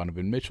Gobert and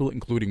Donovan Mitchell,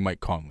 including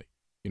Mike Conley.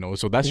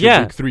 So that's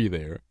your big three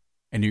there.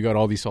 And you got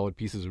all these solid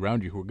pieces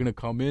around you who are going to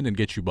come in and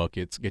get you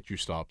buckets, get you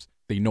stops.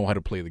 They know how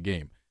to play the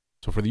game.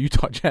 So for the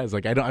Utah Jazz,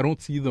 like I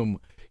don't see them,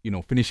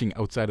 finishing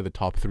outside of the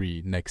top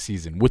 3 next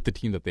season with the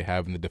team that they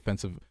have and the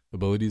defensive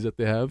abilities that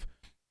they have.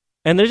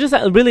 And they're just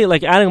really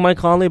like adding Mike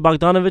Conley,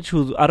 Bogdanovich,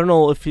 who I don't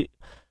know if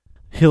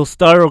he'll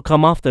start or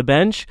come off the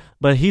bench,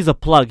 but he's a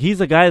plug.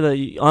 He's a guy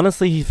that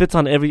honestly he fits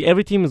on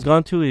every team he's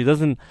gone to. He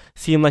doesn't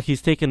seem like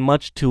he's taken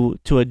much to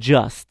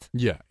adjust.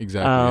 Yeah,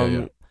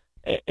 exactly.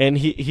 And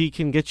he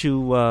can get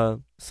you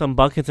some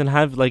buckets and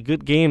have like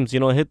good games.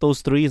 Hit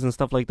those threes and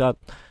stuff like that.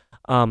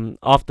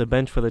 Off the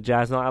bench for the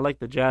Jazz. Now I like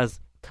the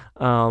Jazz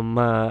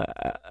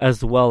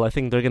as well. I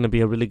think they're going to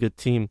be a really good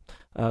team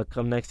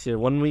come next year.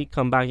 When we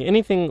come back,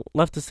 anything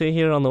left to say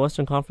here on the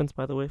Western Conference,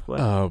 by the way?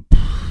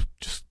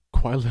 Just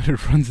Kawhi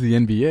Leonard runs the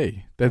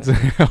NBA. That's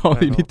all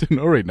you need to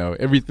know right now.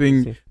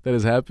 Everything that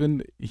has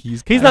happened,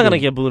 he's not going to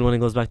get booed when he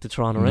goes back to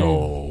Toronto, right?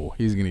 No,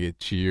 he's going to get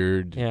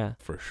cheered. Yeah,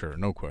 for sure,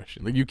 no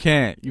question. Like you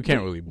can't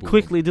really boo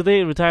quickly. him. Do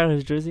they retire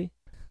his jersey?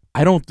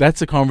 I don't.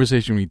 That's a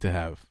conversation we need to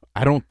have.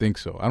 I don't think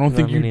so. I don't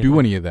think you do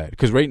any of that.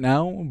 Because right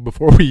now,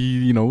 before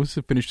we,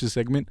 finish this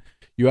segment,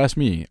 you asked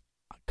me,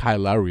 Kyle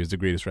Lowry is the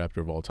greatest Raptor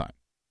of all time.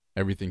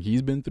 Everything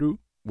he's been through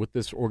with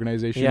this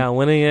organization,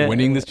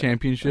 winning this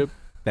championship,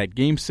 that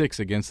Game 6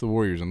 against the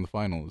Warriors in the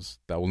finals,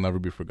 that will never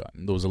be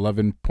forgotten. Those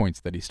 11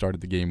 points that he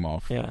started the game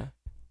off. Yeah.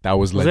 That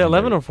was legendary. Was it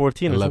 11 or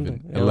 14 11. or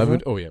something?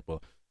 11. Oh, yeah.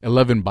 Well,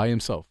 11 by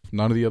himself.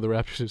 None of the other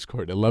Raptors have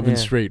scored. 11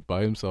 straight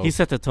by himself. He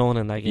set the tone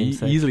in that game.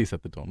 He easily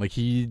set the tone. Like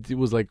it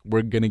was like,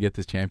 we're going to get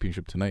this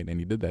championship tonight, and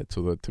he did that.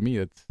 So to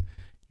me,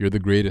 you're the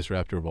greatest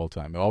Raptor of all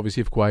time. Obviously,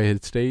 if Kawhi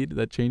had stayed,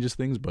 that changes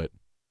things, but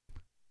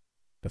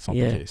that's not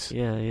the case.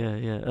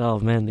 Yeah. Oh,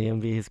 man, the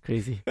NBA is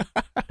crazy.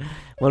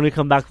 When we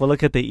come back, we'll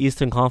look at the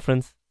Eastern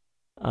Conference,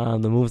 the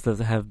moves that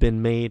have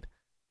been made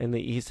in the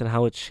East and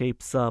how it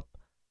shapes up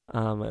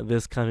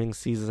this coming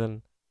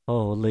season.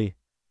 Holy.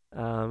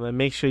 And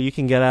make sure you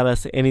can get at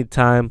us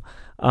anytime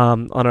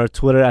on our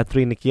Twitter at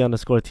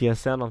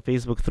 3Nikki_TSN, on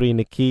Facebook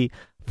 3Nikki,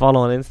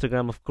 follow on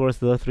Instagram, of course,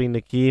 the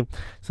 3Nikki,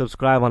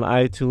 subscribe on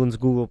iTunes,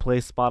 Google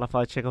Play,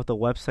 Spotify, check out the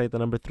website, the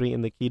number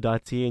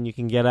 3inthekey.ca, and you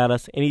can get at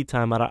us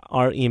anytime at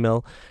our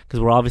email, because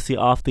we're obviously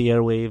off the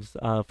airwaves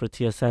for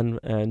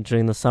TSN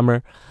during the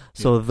summer.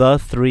 So the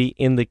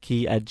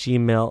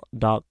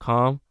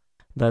 3inthekey@gmail.com.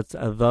 That's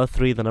the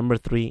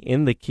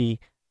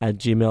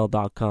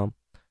 3inthekey@gmail.com.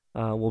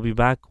 We'll be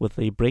back with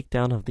a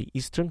breakdown of the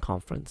Eastern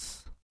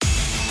Conference.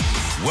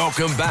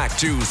 Welcome back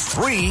to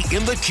 3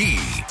 in the Key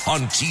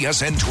on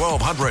TSN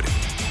 1200.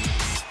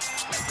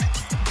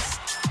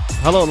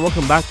 Hello and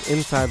welcome back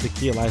inside the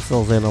Key. Elias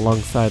in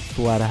alongside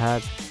Fuad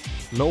Ahad.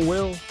 No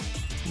Will,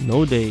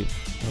 no Dave,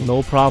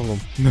 no problem.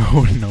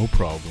 No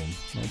problem.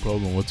 No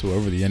problem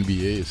whatsoever. The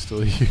NBA is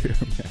still here,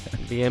 man.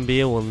 The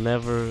NBA will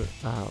never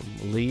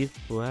leave,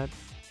 Fuad.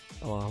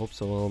 Oh, I hope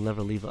so. It'll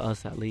never leave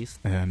us, at least.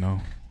 Yeah,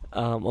 no.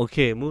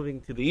 Okay,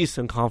 moving to the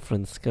Eastern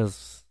Conference,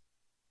 because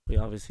we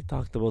obviously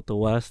talked about the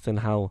West and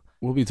how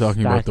we'll be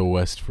talking about the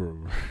West for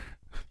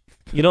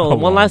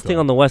one last thing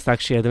on the West.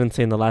 Actually, I didn't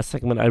say in the last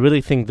segment, I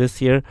really think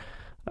this year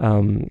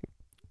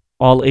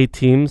all 8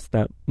 teams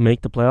that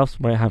make the playoffs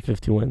might have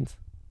 50 wins.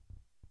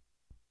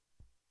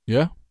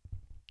 Yeah,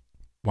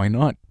 why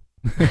not?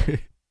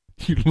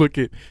 You look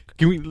at,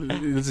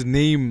 let's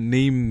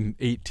name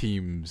 8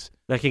 teams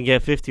that can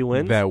get 50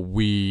 wins.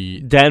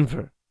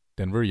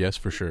 Denver, yes,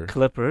 for sure.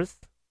 Clippers.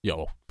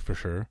 Yo, for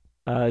sure.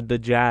 The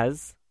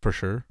Jazz. For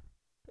sure.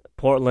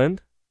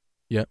 Portland.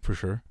 Yeah, for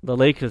sure. The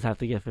Lakers have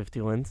to get 50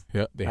 wins.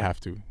 Yeah, they have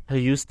to.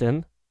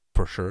 Houston.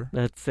 For sure.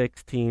 That's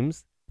 6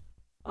 teams.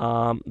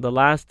 The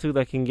last 2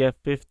 that can get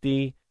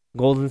 50.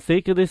 Golden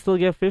State, could they still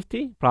get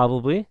 50?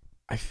 Probably.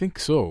 I think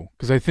so.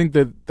 Because I think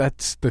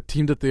that's the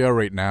team that they are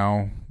right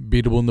now,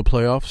 beatable in the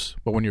playoffs.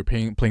 But when you're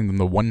playing them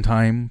the one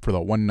time for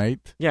the one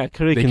night,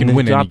 Curry they can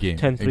win any game.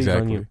 10 threes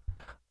on you.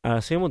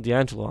 Same with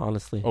D'Angelo,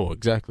 honestly. Oh,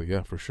 exactly.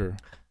 Yeah, for sure.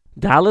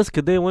 Dallas,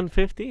 could they win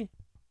 50?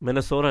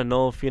 Minnesota,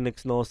 no.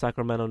 Phoenix, no.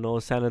 Sacramento, no.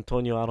 San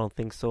Antonio, I don't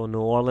think so.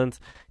 New Orleans,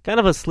 kind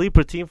of a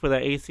sleeper team for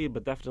that AC,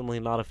 but definitely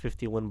not a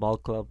 50-win ball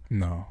club.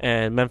 No.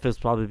 And Memphis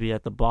probably be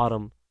at the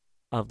bottom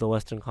of the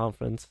Western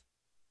Conference.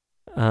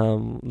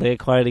 They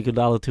acquired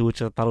Iguodala too,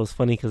 which I thought was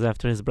funny because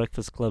after his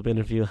Breakfast Club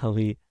interview, how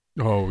he...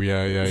 Oh,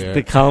 yeah.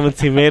 The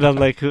comments he made, I'm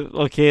like,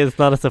 okay, it's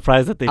not a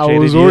surprise that they traded you. I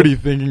was already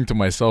thinking to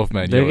myself,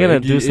 man, they're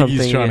going to do something.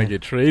 Iggy's trying to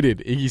get traded.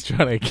 Iggy's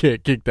trying to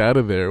get kicked out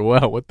of there.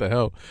 Wow, what the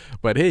hell?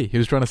 But hey, he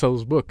was trying to sell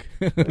his book.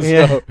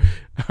 So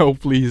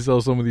hopefully he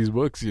sells some of these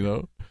books,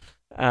 so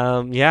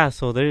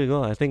there you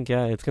go. I think,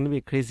 it's going to be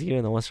a crazy year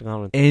in the Western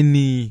Conference.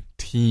 Any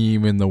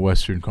team in the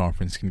Western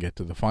Conference can get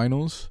to the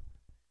finals.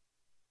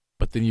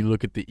 But then you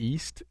look at the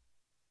East,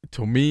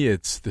 to me,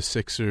 it's the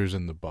Sixers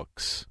and the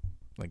Bucks.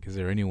 Like, is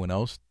there anyone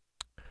else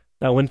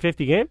That win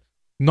 50 games?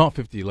 Not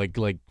 50,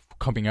 like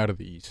coming out of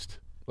the East.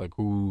 Like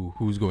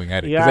who's going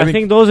at it? Yeah, I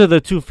think those are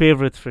the two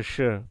favorites for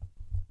sure.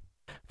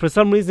 For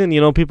some reason,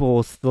 people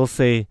will still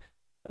say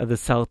the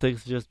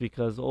Celtics just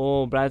because,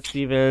 Brad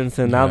Stevens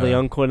and now the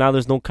young core, now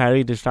there's no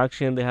Kyrie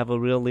distraction. They have a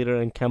real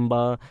leader in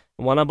Kemba.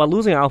 And whatnot. But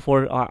losing Al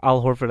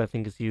Horford, I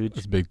think, is huge.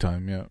 It's big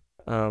time, yeah.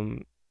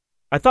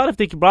 I thought if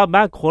they brought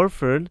back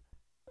Horford,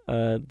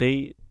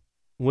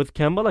 with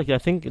Kemba, I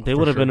think they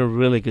would have been a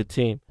really good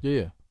team.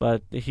 Yeah.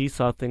 But he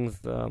saw things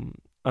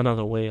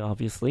another way,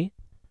 obviously.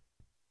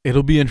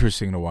 It'll be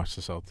interesting to watch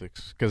the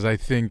Celtics because I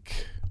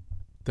think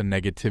the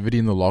negativity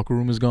in the locker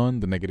room is gone.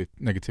 The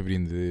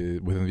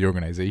negativity within the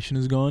organization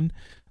is gone.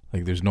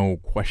 Like, there's no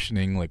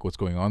questioning what's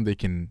going on. They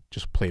can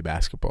just play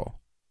basketball.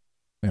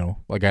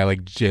 A guy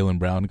like Jaylen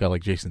Brown, a guy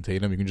like Jason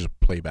Tatum, you can just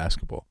play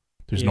basketball.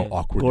 There's no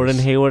awkwardness. Gordon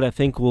Hayward, I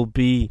think, will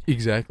be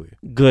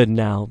good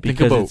now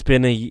because it's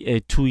been a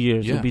 2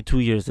 years. It'll be 2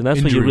 years, and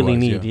that's what you really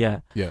need.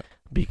 Yeah.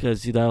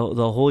 Because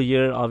the whole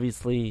year,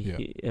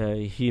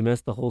 obviously, he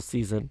missed the whole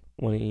season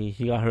when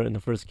he got hurt in the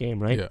first game,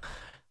 right? Yeah.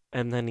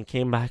 And then he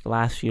came back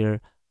last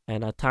year,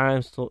 and at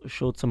times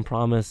showed some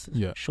promise,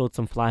 showed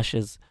some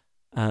flashes.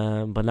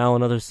 But now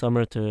another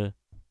summer to,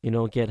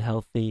 get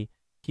healthy,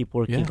 keep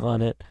working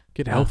on it.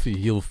 Get healthy.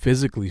 He'll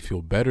physically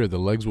feel better. The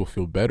legs will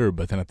feel better.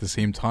 But then at the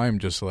same time,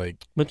 just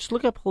like... But just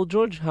look at Paul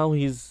George, how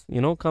he's,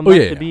 come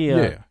back to be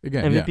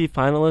MVP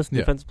finalist,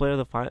 Defensive Player of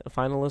the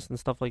finalist and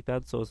stuff like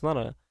that. So it's not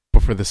a...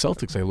 But for the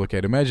Celtics, I look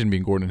at, imagine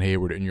being Gordon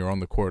Hayward and you're on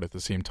the court at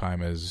the same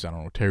time as,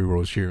 Terry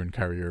Rozier and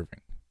Kyrie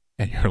Irving.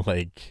 And you're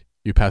like,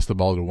 you pass the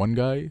ball to one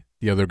guy,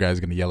 the other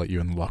guy's going to yell at you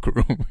in the locker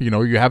room.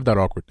 You have that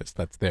awkwardness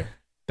that's there.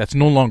 That's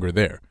no longer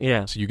there.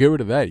 Yeah. So you get rid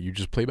of that, you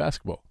just play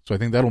basketball. So I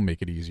think that'll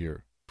make it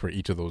easier for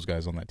each of those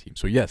guys on that team.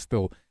 So yes,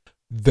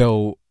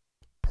 they'll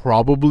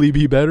probably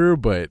be better,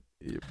 but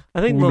I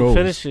think they'll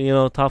finish,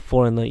 top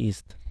 4 in the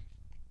East.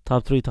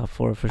 Top 3, top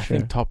 4 for sure. I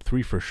think top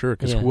 3 for sure,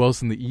 because who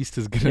else in the East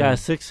is going to... Yeah,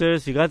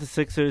 Sixers. You got the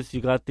Sixers.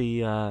 You got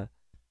the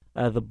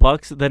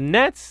Bucks. The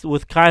Nets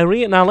with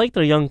Kyrie, and I like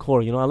their young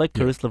core. I like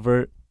Caris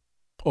LeVert.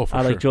 Oh, for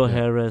I sure. like Joe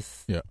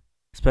Harris. Yeah.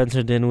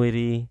 Spencer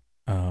Dinwiddie.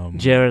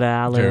 Jared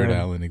Allen. Jared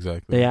Allen,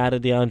 exactly. They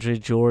added DeAndre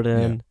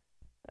Jordan.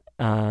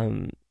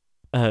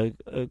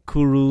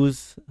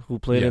 Kuruz, who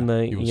played in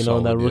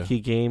the that rookie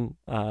game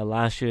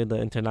last year, the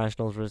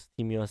internationals versus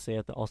Team USA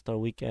at the All-Star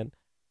Weekend.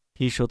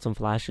 He showed some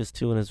flashes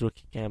too in his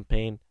rookie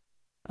campaign.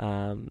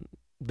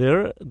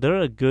 They're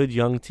a good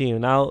young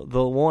team. Now they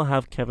won't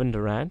have Kevin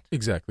Durant.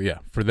 Exactly, yeah.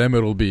 For them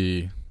it'll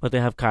be. But they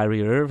have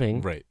Kyrie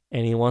Irving, right?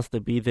 And he wants to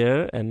be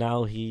there. And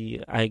now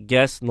he, I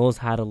guess, knows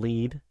how to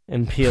lead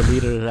and be a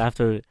leader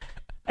after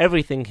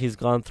everything he's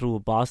gone through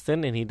with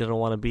Boston, and he didn't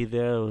want to be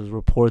there. There was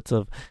reports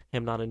of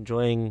him not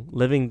enjoying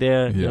living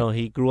there. Yeah.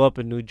 He grew up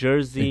in New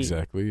Jersey.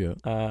 Exactly, yeah.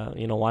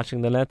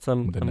 Watching the Nets,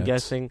 I'm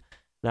guessing.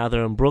 Now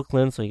they're in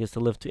Brooklyn, so he gets to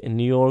live in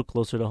New York,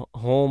 closer to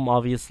home,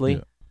 obviously.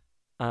 Yeah.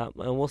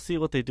 And we'll see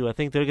what they do. I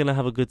think they're going to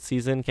have a good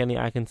season. Kenny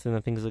Atkinson,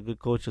 I think, is a good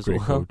coach as Great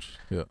well. Coach,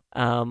 yeah.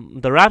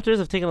 The Raptors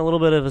have taken a little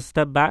bit of a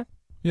step back.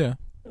 Yeah.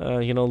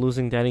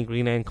 Losing Danny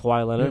Green and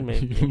Kawhi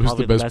Leonard. You lose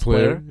the best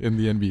player in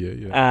the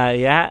NBA.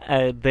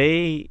 Yeah.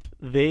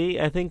 They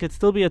I think could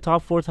still be a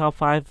top 4, top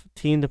 5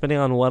 team depending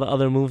on what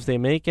other moves they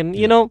make. And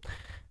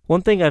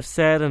one thing I've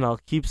said and I'll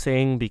keep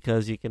saying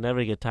because you can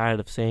never get tired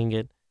of saying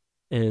it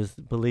is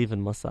believe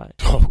in Masai.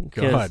 Oh God!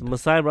 Because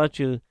Masai brought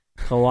you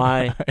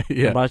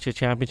Kawhi, brought you a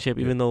championship,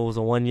 even though it was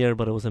a 1 year,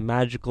 but it was a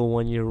magical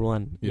 1 year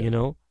run.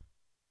 Yeah.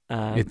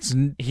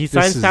 He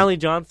signed Stanley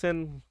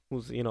Johnson,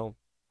 who's a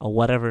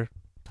whatever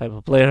type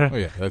of player. Oh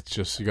yeah, that's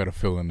just you got to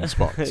fill in the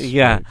spots.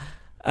 Yeah,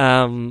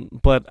 right.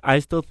 But I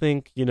still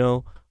think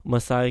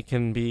Masai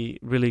can be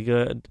really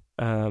good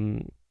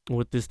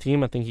with this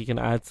team. I think he can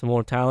add some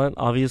more talent.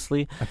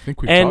 Obviously, I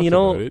think we talked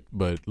about it,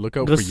 but look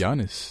out for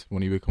Giannis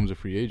when he becomes a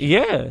free agent.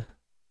 Yeah,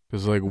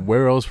 because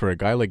where else for a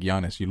guy like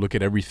Giannis? You look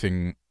at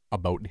everything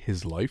about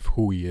his life,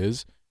 who he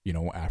is.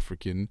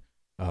 African,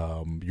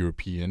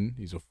 European.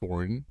 He's a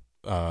foreign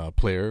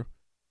player.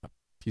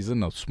 He's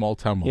in a small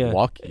town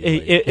Milwaukee.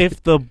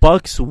 If the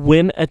Bucks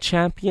win a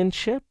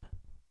championship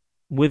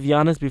with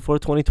Giannis before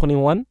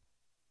 2021,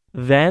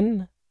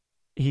 then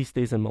he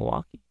stays in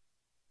Milwaukee.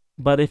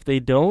 But if they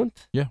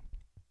don't,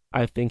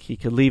 I think he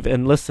could leave.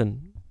 And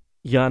listen,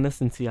 Giannis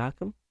and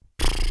Siakam,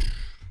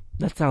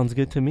 that sounds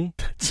good to me.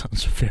 That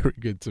sounds very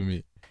good to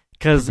me.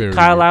 Because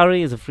Kyle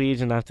Lowry is a free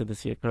agent after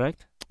this year,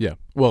 correct? Yeah.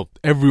 Well,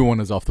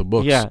 everyone is off the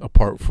books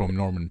apart from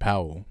Norman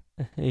Powell.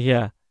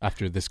 Yeah.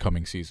 After this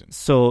coming season.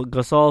 So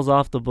Gasol's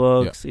off the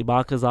books,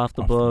 Ibaka's off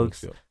the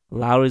books,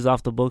 Lowry's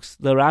off the books.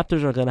 The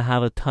Raptors are going to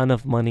have a ton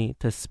of money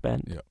to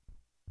spend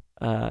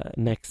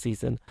next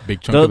season.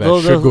 Big chunk of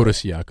that should go to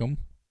Siakam.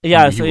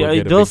 Yeah, so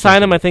they'll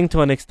sign him, I think,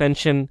 to an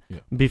extension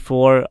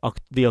before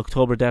the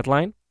October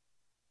deadline.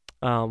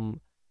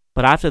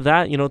 But after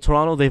that,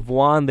 Toronto, they've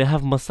won. They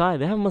have Masai.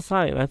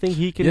 And I think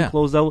he can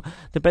close out,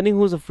 depending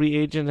who's a free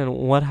agent and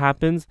what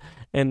happens.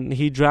 And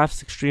he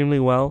drafts extremely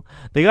well.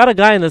 They got a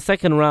guy in the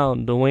second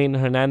round, Dwayne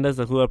Hernandez,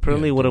 who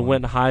apparently would have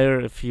went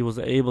higher if he was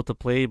able to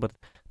play. But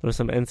there were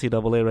some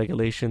NCAA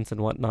regulations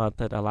and whatnot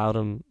that allowed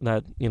him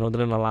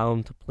didn't allow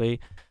him to play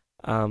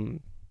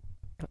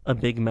a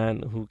big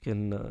man who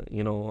can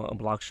a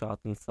block shot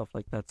and stuff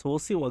like that. So we'll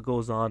see what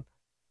goes on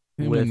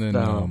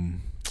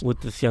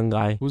with this young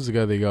guy. Who's the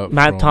guy they got?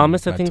 Matt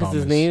Thomas, I think is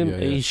his name. Yeah.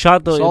 He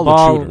shot the Solid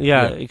ball,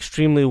 shooter.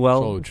 extremely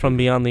well Solid from shooter.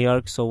 beyond the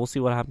arc. So we'll see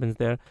what happens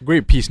there.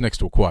 Great piece next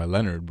to Kawhi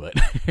Leonard, but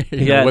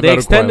they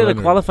extended a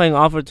qualifying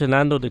offer to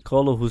Nando De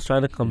Colo, who's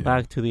trying to come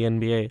back to the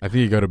NBA. I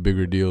think he got a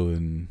bigger deal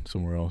in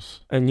somewhere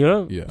else. In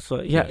Europe? Yeah.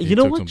 So he you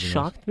know took what something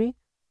shocked me?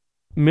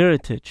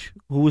 Mirotic,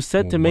 who was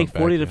set to make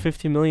 $40 to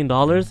 $50 million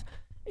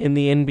in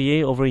the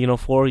NBA over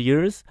 4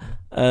 years,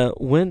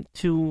 went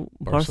to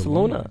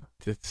Barcelona.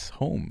 It's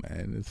home,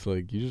 man. It's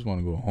like you just want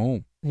to go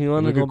home. You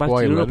want to go back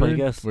to Europe, I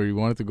guess. Where you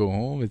wanted to go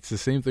home. It's the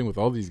same thing with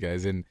all these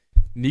guys. And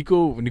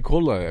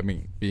Nikola, I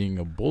mean, being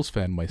a Bulls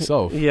fan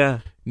myself, I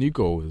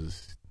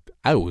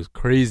was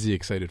crazy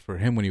excited for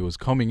him when he was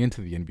coming into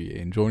the NBA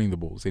and joining the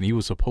Bulls. And he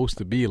was supposed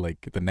to be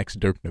like the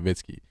next Dirk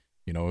Nowitzki.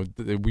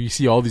 We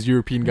see all these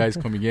European guys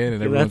coming in,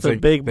 and everyone's that's a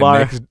like, big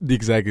bar.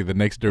 The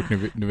next Dirk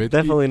Nowitzki.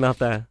 Definitely not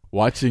that.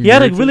 He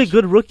had a really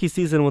good rookie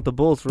season with the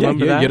Bulls.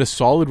 Remember that? He had a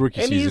solid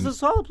rookie season, and he's a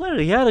solid player.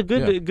 He had a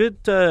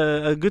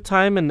good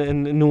time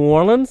in New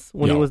Orleans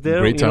when he was there.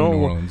 Great time in New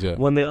Orleans. Yeah,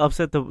 when they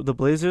upset the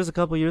Blazers a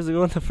couple years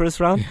ago in the first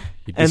round.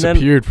 He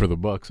disappeared for the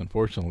Bucks,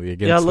 unfortunately.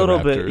 Against a little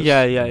the bit.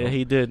 Raptors,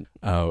 He did.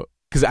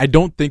 Because I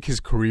don't think his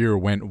career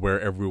went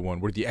where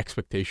the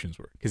expectations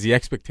were. Because the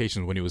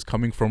expectations when he was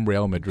coming from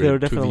Real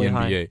Madrid to the NBA.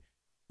 High.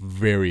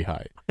 Very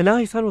high. And now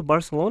he signed with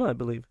Barcelona, I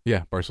believe.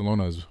 Yeah,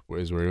 Barcelona is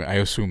where I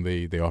assume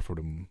they offered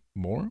him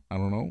more. I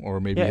don't know,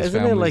 or maybe his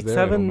isn't family's it like there,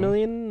 7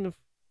 million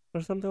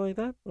or something like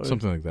that? Or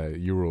something like that,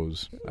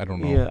 euros. I don't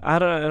know. Yeah, I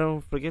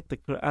don't forget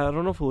I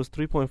don't know if it was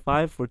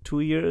 3.5 for 2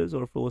 years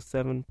or if it was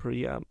 7 per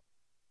year.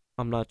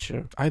 I'm not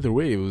sure. Either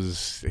way, it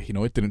was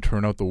it didn't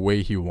turn out the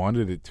way he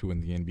wanted it to in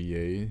the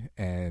NBA,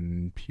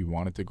 and he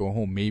wanted to go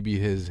home. Maybe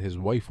his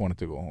wife wanted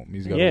to go home.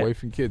 He's got a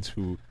wife and kids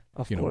who,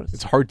 of course,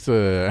 it's hard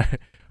to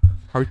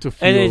feel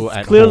and it's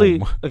at clearly,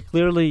 home.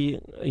 Clearly,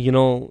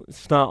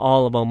 it's not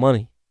all about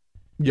money.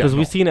 Because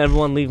we've seen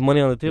everyone leave money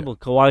on the table.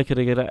 Yeah. Kawhi could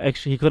have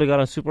he could have got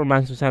a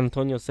Supermax with San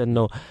Antonio. Said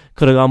no.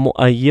 Could have got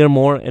a year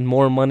more and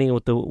more money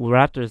with the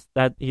Raptors.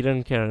 That he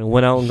didn't care and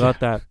went out and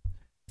got that.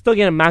 Still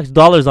getting max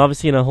dollars,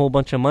 obviously, and a whole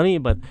bunch of money,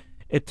 but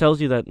it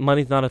tells you that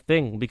money's not a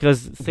thing.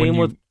 Because same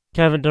with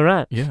Kevin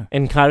Durant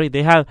and Kyrie,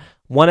 they have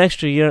 1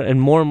 extra year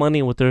and more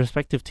money with their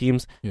respective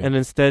teams, and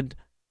instead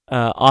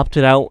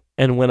opted out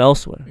and went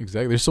elsewhere.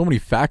 Exactly. There's so many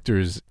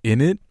factors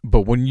in it,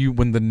 but when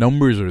the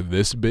numbers are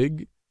this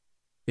big,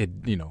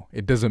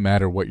 it doesn't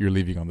matter what you're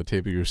leaving on the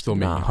table. You're still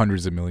making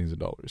hundreds of millions of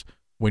dollars.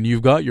 When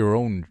you've got your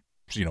own,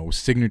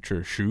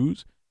 signature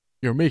shoes,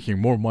 you're making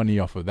more money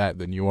off of that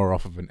than you are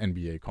off of an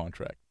NBA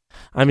contract.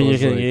 I mean, you're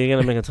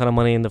gonna make a ton of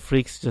money, and the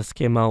Freaks just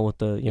came out with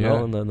the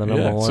the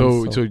number one.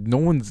 So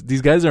no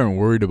these guys aren't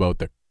worried about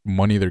the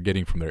money they're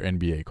getting from their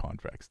NBA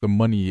contracts. The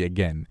money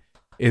again.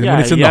 When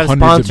it's in you the have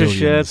hundreds of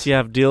sponsorships, millions. you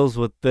have deals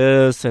with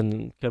this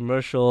and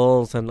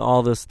commercials and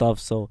all this stuff.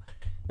 So,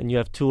 and you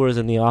have tours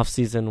in the off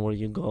season where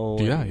you go.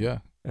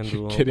 And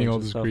you're getting all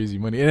this crazy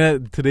money. And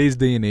at today's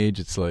day and age,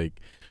 it's like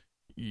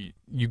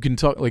you can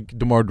talk like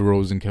DeMar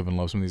DeRozan, Kevin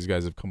Love. Some of these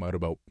guys have come out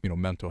about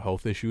mental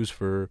health issues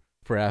for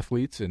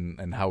athletes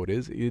and how it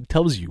is. It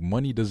tells you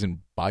money doesn't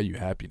buy you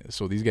happiness.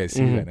 So these guys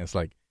see that, and it's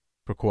like,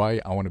 for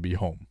Kawhi, I want to be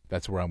home.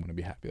 That's where I'm going to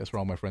be happy. That's where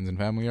all my friends and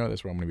family are.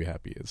 That's where I'm going to be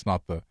happy. It's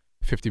not the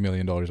 $50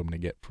 million I'm going to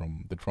get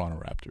from the Toronto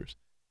Raptors.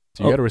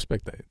 So you got to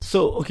respect that.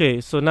 So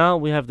now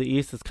we have the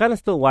East. It's kind of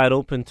still wide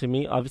open to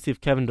me. Obviously,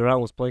 if Kevin Durant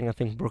was playing, I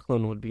think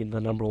Brooklyn would be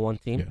the number one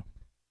team.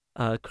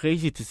 Yeah.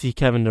 Crazy to see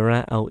Kevin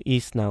Durant out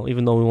East now,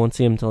 even though we won't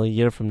see him until a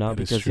year from now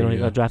because he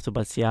got drafted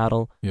by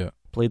Seattle. Yeah.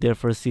 Played there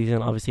for a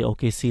season, obviously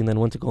OKC, and then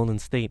went to Golden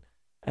State.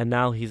 And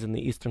now he's in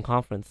the Eastern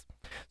Conference.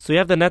 So you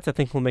have the Nets, I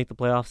think, will make the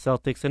playoffs.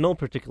 Celtics, in no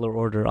particular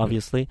order,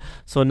 obviously.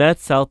 So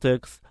Nets,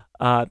 Celtics,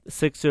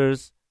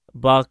 Sixers,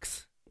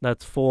 Bucks,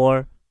 that's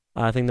 4.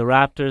 I think the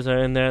Raptors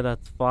are in there,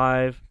 that's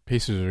 5.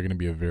 Pacers are going to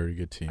be a very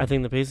good team. I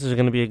think the Pacers are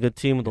going to be a good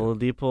team with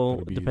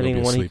Oladipo, depending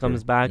on when he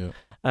comes back.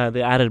 Yeah.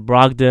 They added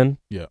Brogdon.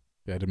 Yeah,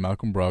 they added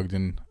Malcolm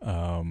Brogdon.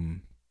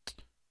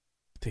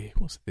 They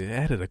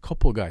added a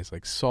couple guys,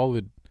 like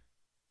solid.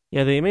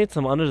 Yeah, they made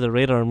some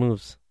under-the-radar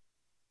moves.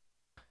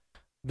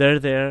 They're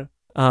there.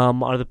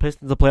 Are the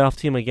Pistons the playoff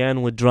team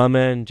again with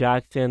Drummond,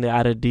 Jackson? They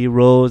added D.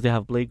 Rose. They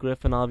have Blake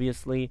Griffin,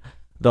 obviously.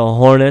 The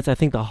Hornets. I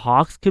think the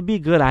Hawks could be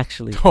good,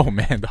 actually. Oh,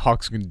 man, the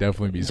Hawks can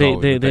definitely be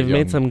solid. They've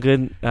made some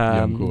good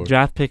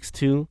draft picks,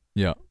 too.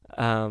 Yeah.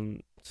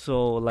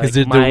 So, like,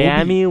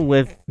 Miami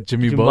with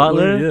Jimmy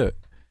Butler. Yeah.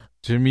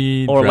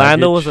 Jimmy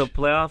Orlando Dragic. was a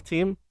playoff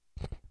team.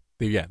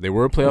 They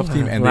were a playoff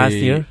team, and last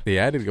year they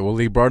added. Well,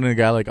 they brought in a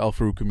guy like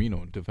Al-Farouq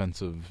Amino,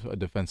 a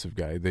defensive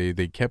guy.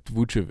 They kept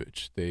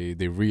Vucevic.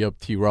 They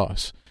re-upped T.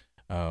 Ross.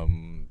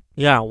 When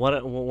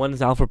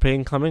is Alfred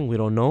Payton coming? We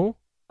don't know.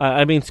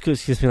 I mean,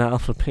 excuse me, not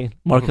Alfred Payton.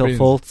 Markelle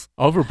Fultz.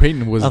 Alfred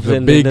Payton was Of the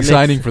the big Knicks.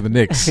 signing for the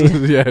Knicks.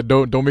 Yeah,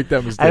 don't make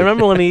that mistake. I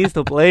remember when he used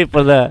to play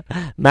for the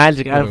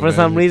Magic. And for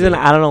some reason,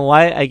 I don't know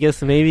why. I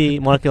guess maybe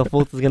Markelle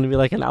Fultz is going to be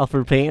like an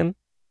Alfred Payton.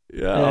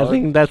 Yeah, I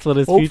think that's what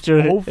his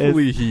future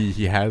hopefully is.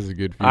 he has a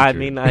good future. I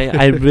mean,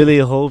 I really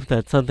hope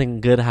that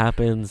something good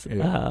happens.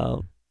 Yeah.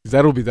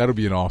 That'll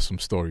be an awesome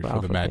story for the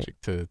Alfred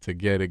Magic to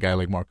get a guy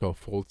like Markelle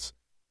Fultz,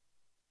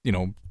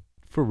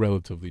 for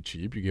relatively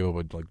cheap. You give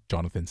up like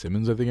Jonathan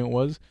Simmons, I think it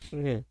was.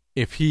 Yeah.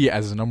 If he,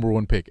 as a number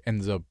one pick,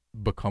 ends up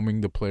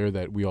becoming the player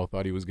that we all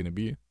thought he was going to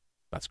be,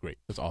 that's great.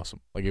 That's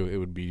awesome. Like it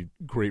would be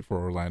great for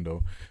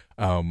Orlando.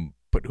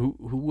 But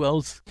who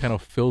else kind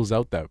of fills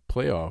out that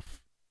playoff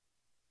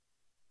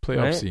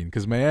right. scene?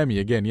 Because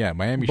Miami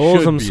Bulls,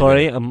 should I'm be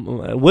sorry.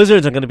 there.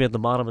 Wizards are going to be at the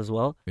bottom as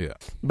well. Yeah.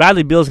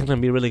 Bradley Beal's going to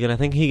be really good. I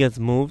think he gets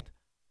moved.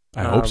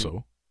 I hope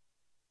so.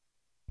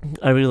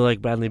 I really like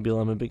Bradley Beal.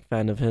 I'm a big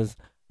fan of his.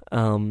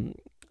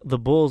 The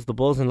Bulls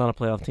are not a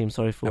playoff team.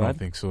 Sorry, Fuad. I don't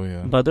think so,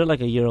 yeah. But they're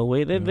like a year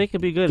away. They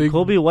could be good.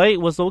 Kobe White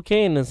was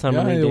okay in the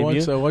summer league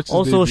debut. I watched his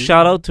Also, debut.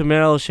 shout out to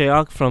Merrill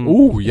Shayok from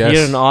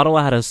here in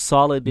Ottawa. Had a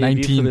solid debut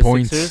 19 for the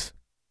points Sixers.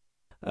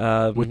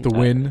 With the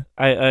win.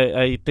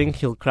 I think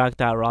he'll crack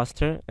that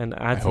roster and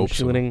add some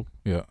shooting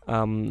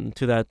to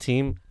that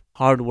team.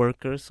 Hard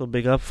worker, so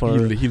big up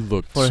for he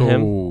looked for so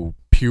him.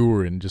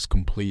 pure and just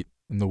complete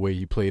in the way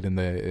he played in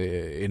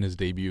his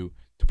debut.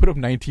 To put up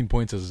 19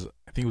 points as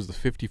I think it was the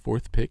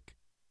 54th pick.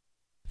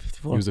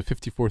 54. He was the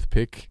 54th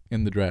pick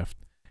in the draft,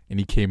 and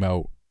he came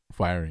out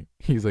firing.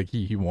 He's like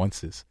he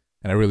wants this,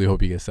 and I really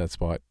hope he gets that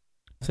spot.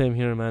 Same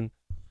here, man.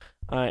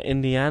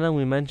 Indiana,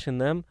 we mentioned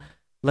them.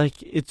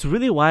 Like, it's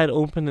really wide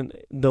open. And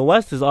the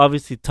West is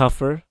obviously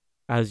tougher,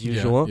 as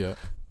usual. Yeah.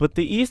 But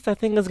the East, I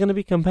think, is going to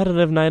be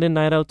competitive night in,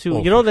 night out, too.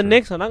 Oh, the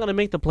Knicks are not going to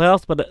make the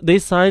playoffs, but they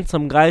signed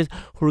some guys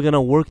who are going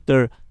to work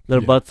their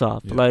butts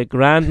off. Yeah. Like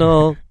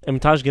Randall,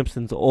 Taj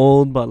Gibson's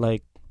old, but,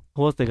 like,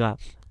 who else they got?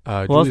 Who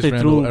else Julius they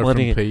Randle, threw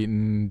money? Efrem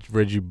Payton,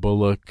 Reggie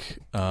Bullock.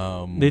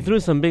 They threw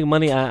some big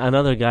money at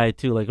another guy,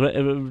 too. Like,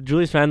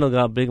 Julius Randle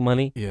got big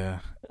money. Yeah.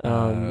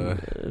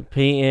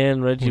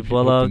 Payton, Reggie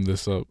Bullock,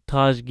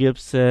 Taj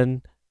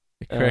Gibson.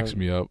 It cracks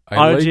me up.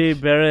 R.J.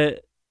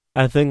 Barrett,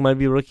 I think, might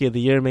be Rookie of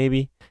the Year,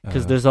 maybe.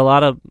 Because there's a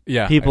lot of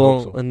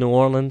people in New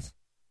Orleans.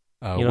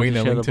 Wayne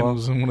Ellington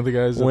was one of the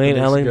guys. Wayne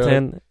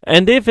Ellington.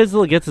 And Dave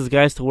Fizdale gets his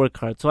guys to work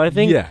hard. So I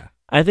think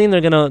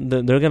they're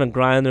gonna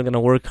grind, they're gonna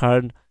work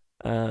hard.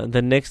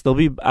 The Knicks, they'll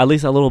be at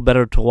least a little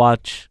better to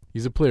watch.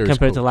 He's a player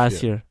compared to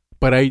last year.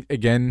 But I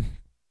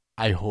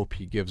hope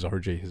he gives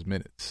RJ his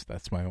minutes.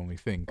 That's my only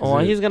thing.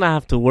 He's gonna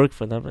have to work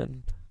for them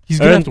and he's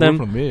gonna have to work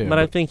for them. Yeah, but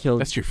I think he'll.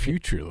 That's your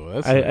future,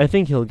 though. I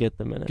think he'll get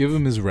the minutes. Give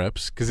him his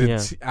reps because you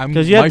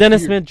have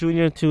Dennis Smith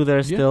Jr. too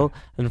there still,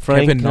 and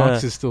Frank. Kevin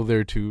Knox is still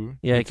there too.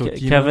 Yeah,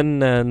 Kevin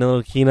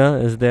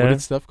Ntilikina is there. What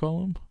did Steph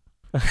call him?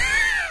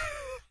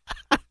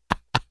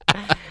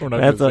 We're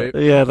not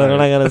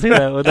gonna say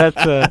that. But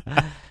that's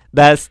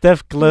that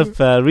Steph Cliff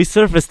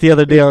resurfaced the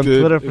other day on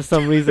Twitter for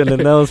some reason,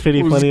 and that was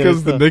pretty funny.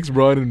 Because the Knicks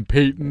brought in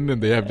Peyton,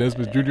 and they have Dennis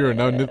Smith Jr., and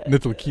now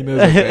Ntilikina is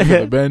at the end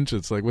of the bench.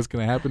 It's like, what's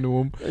going to happen to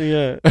him?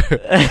 Yeah.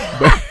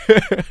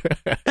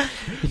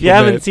 If you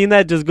haven't seen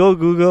that, just go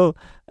Google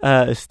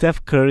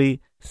Steph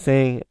Curry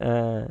saying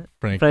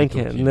Frank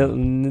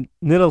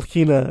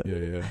Ntilikina.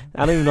 Yeah.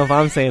 I don't even know if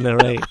I'm saying it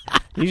right.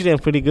 Usually I'm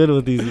pretty good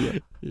with these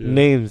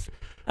names.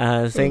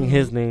 Saying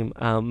his name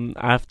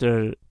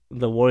after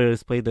the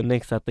Warriors played the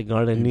Knicks at the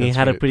Garden. He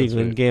had a pretty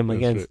good game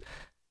against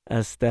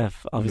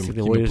Steph. Obviously,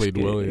 the Warriors played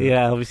well.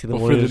 Obviously the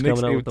Warriors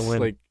coming out with the win.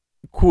 Like,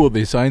 cool,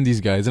 they signed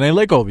these guys, and I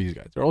like all these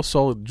guys. They're all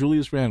solid.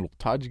 Julius Randle,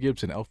 Taj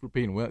Gibson, Elfrid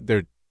Payton.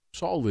 They're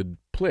solid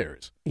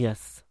players.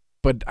 Yes.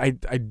 But I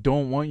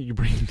don't want you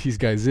bringing these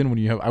guys in when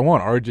you have. I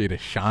want RJ to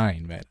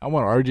shine, man. I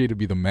want RJ to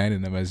be the man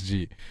in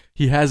MSG.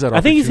 He has that.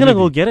 I think he's gonna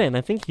go get it, and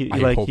I think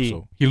I hope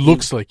so. He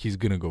looks like he's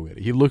gonna go get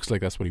it. He looks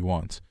like that's what he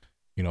wants.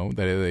 You know,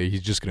 that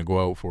he's just gonna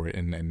go out for it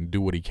and do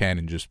what he can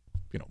and just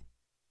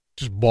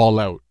ball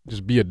out,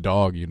 just be a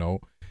dog.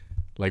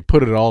 Like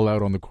put it all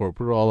out on the court,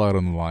 put it all out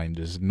on the line.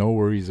 Just no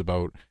worries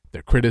about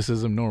their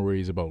criticism, no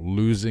worries about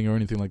losing or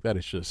anything like that.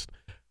 It's just.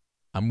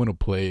 I'm going to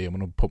play. I'm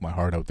going to put my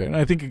heart out there. And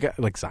I think a guy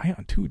like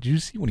Zion, too. Did you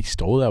see when he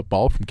stole that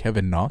ball from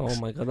Kevin Knox? Oh,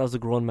 my God. That was a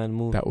grown man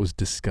move. That was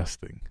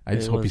disgusting. I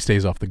just hope he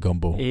stays off the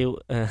gumbo. He's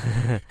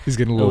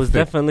getting a He little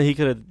thick. He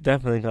could have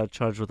definitely got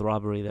charged with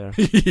robbery there.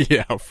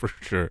 Yeah, for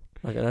sure.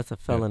 Like, that's a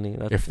felony.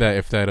 Yeah. If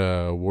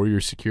that Warrior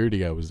security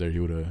guy was there, he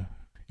would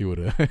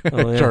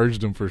have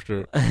charged him for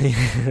sure.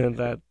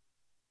 That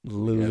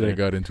loser. Yeah, they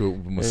got into it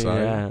with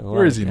Masai. Yeah,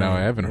 where is he now?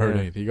 I haven't heard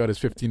anything. He got his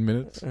 15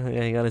 minutes?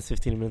 He got his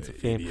 15 minutes of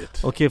fame.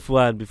 Idiot. Okay,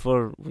 Fuad,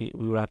 before we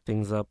wrap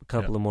things up, a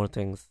couple of more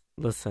things.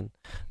 Listen,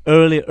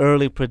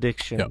 early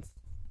predictions. Yep.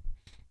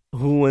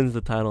 Who wins the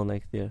title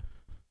next year?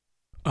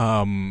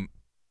 The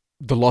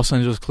Los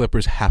Angeles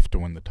Clippers have to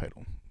win the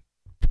title.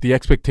 The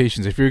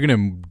expectations, if you're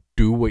going to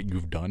do what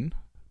you've done,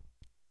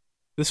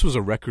 this was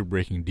a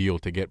record-breaking deal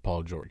to get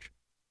Paul George.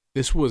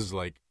 This was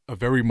like a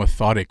very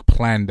methodic,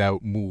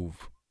 planned-out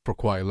move for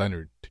Kawhi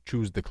Leonard to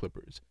choose the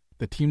Clippers.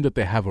 the team that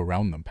they have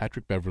around them,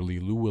 Patrick Beverley,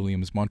 Lou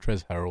Williams,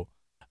 Montrezl Harrell,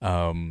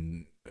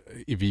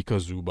 Ivica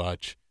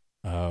Zubac,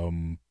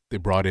 they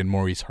brought in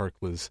Maurice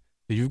Harkless.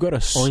 You've got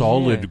a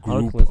solid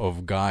group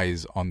of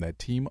guys on that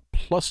team,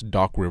 plus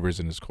Doc Rivers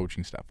and his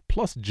coaching staff,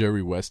 plus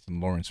Jerry West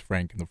and Lawrence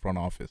Frank in the front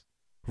office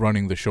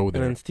running the show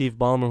there. And then Steve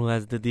Ballmer, who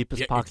has the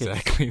deepest pockets.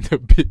 Exactly. The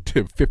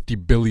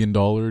 $50 billion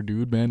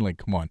dude, man. Like,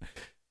 come on.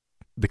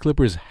 The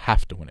Clippers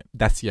have to win it.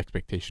 That's the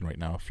expectation right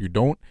now. If you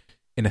don't,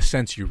 in a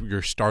sense,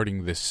 you're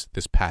starting this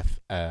path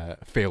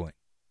failing.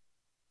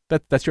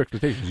 That's your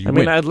expectation. I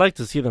mean, I'd like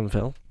to see them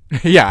fail.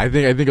 Yeah, I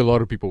think a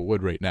lot of people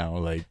would right now.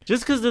 Like,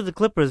 just because they're the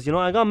Clippers,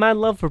 I got mad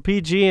love for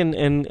PG and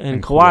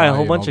Kawhi, a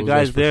whole bunch of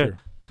guys there. Sure.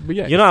 But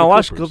yeah, I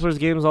watch Clippers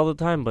games all the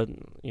time, but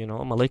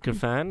I'm a Laker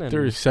fan. And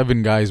there's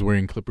 7 guys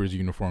wearing Clippers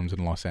uniforms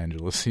in Los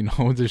Angeles.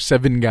 There's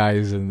 7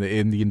 guys in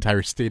the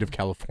entire state of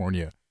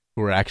California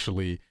who are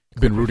actually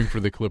been rooting for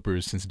the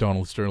Clippers since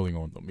Donald Sterling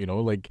owned them.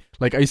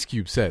 Like Ice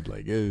Cube said,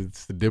 like,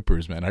 it's the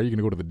Dippers, man. How are you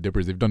gonna go to the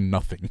Dippers? They've done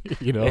nothing.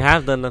 They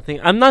have done nothing.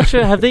 I'm not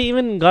sure. Have they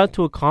even got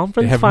to a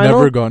conference? They have final?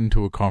 never gotten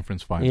to a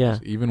conference finals. Yeah.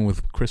 Even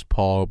with Chris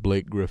Paul,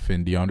 Blake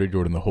Griffin, DeAndre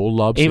Jordan, the whole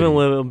lob. Even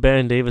with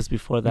Baron Davis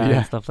before that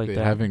and stuff like that.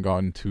 They haven't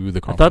gotten to the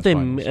conference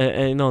finals.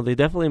 I thought no, they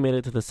definitely made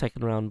it to the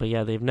second round, but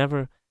yeah, they've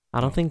never. I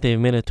don't think they've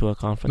made it to a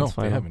conference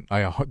final. No, they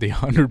haven't. They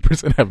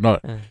 100% have not.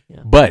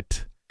 Yeah.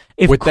 But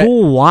if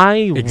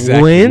Kawhi wins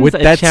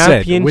a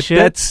championship... With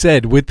that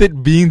said, with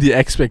it being the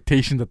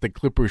expectation that the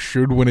Clippers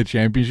should win a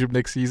championship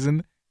next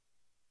season,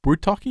 we're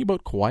talking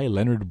about Kawhi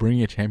Leonard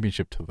bringing a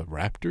championship to the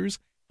Raptors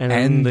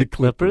and the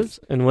Clippers.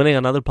 And winning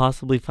another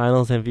possibly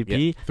finals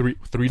MVP. Yeah,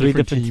 three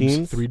different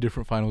teams. 3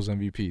 different finals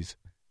MVPs.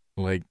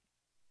 Like,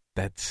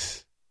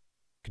 that's...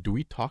 Do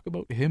we talk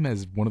about him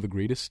as one of the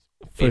greatest?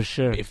 For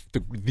sure. If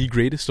the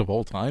greatest of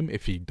all time,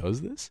 if he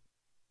does this?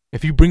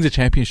 If he brings a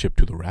championship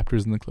to the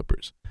Raptors and the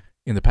Clippers...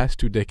 In the past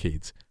 2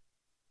 decades,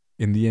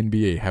 in the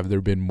NBA, have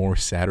there been more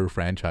sadder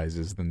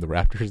franchises than the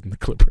Raptors and the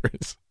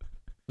Clippers?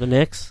 The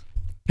Knicks?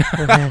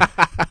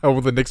 Well,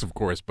 the Knicks, of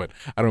course, but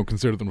I don't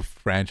consider them a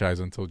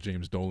franchise until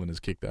James Dolan is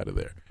kicked out of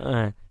there. All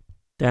right.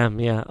 Damn,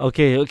 yeah.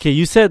 Okay,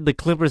 you said the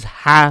Clippers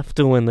have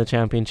to win the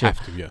championship.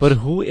 Have to, yes. But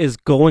who is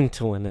going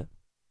to win it?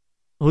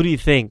 Who do you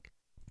think?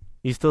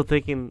 You still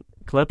thinking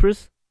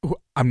Clippers?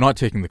 I'm not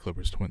taking the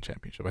Clippers to win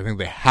championship. I think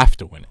they have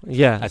to win it.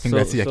 Yeah. I think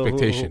that's the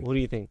expectation. Who do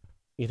you think?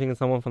 You think it's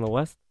someone from the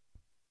West?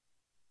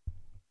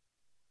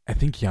 I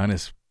think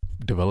Giannis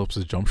develops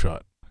his jump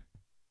shot.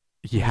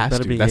 He has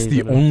to. That's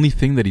the only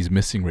thing that he's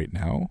missing right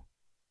now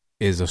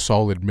is a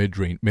solid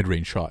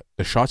mid-range shot.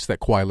 The shots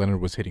that Kawhi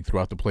Leonard was hitting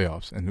throughout the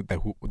playoffs and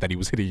that he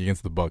was hitting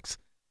against the Bucks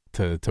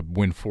to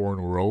win 4 in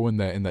a row in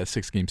that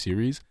 6-game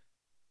series,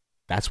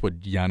 that's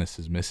what Giannis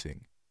is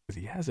missing. Because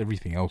he has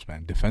everything else,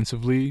 man.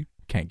 Defensively,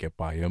 can't get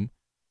by him.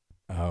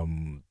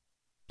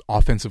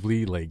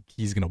 Offensively, like,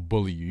 he's going to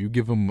bully you. You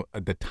give him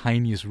the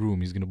tiniest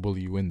room, he's going to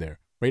bully you in there.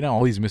 Right now,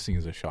 all he's missing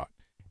is a shot.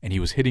 And he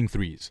was hitting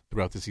threes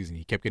throughout the season.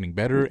 He kept getting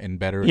better and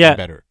better and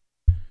better.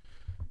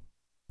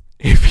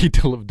 If he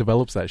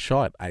develops that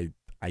shot, I'm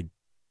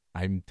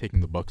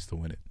taking the Bucks to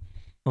win it.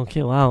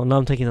 Okay, wow. Now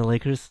I'm taking the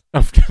Lakers.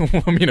 I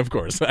mean, of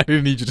course. I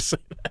didn't need you to say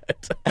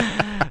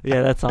that.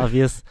 Yeah, that's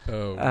obvious.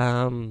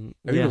 I think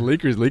the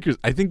Lakers.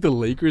 I think the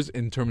Lakers,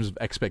 in terms of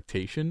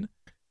expectation,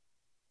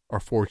 are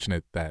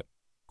fortunate that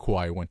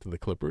Kawhi went to the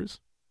Clippers.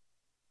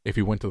 If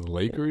he went to the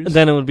Lakers,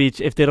 then it would be,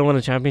 if they don't win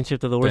a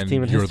championship, they're the worst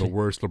team in history. You're the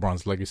worst.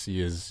 LeBron's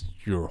legacy is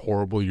you're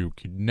horrible. You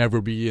could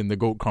never be in the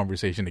GOAT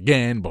conversation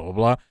again. Blah blah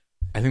blah.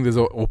 I think this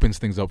opens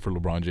things up for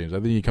LeBron James. I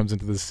think he comes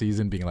into this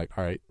season being like,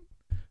 all right,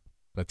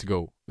 let's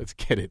go, let's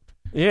get it.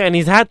 Yeah, and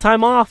he's had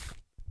time off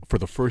for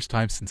the first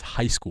time since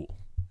high school.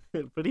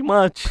 Pretty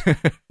much.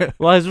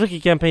 Well, his rookie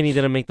campaign, he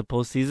didn't make the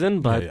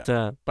postseason, but,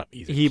 but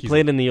he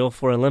played in the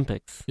 2004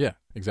 Olympics. Yeah,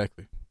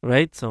 exactly.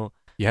 Right, so.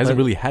 He hasn't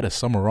really had a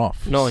summer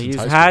off. No, he's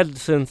had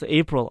since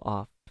April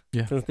off.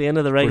 Yeah. Since the end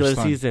of the regular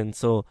season.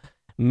 So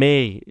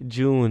May,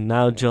 June,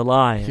 now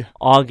July,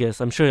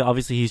 August. I'm sure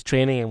obviously he's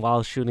training and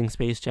while shooting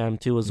Space Jam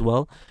 2 as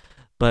well.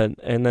 But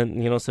and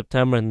then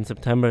September, and in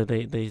September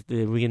they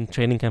begin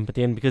training camp at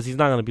the end because he's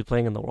not going to be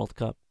playing in the World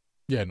Cup.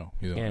 Yeah, no,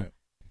 he's not.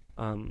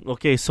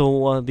 Okay,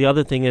 so the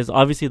other thing is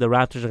obviously the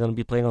Raptors are going to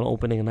be playing on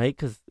opening night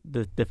because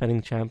the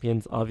defending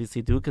champions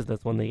obviously do, because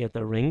that's when they get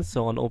their rings.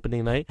 So on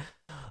opening night,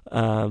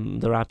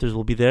 the Raptors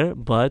will be there.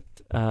 But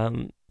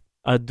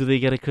do they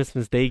get a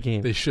Christmas Day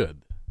game? They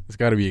should. It's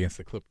got to be against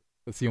the Clippers.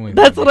 That's the only.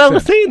 That's what I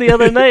was saying the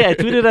other night. I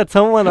tweeted at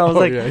someone. I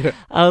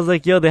was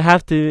like, yo, they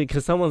have to,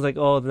 because someone's like,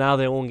 oh, now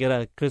they won't get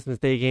a Christmas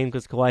Day game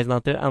because Kawhi's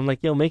not there. I'm like,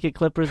 yo, make it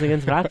Clippers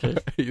against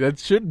Raptors. That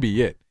should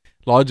be it.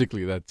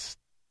 Logically,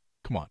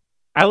 come on.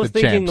 I was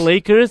thinking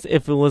Lakers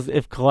if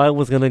Kawhi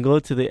was gonna go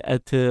to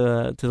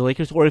the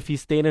Lakers, or if he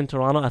stayed in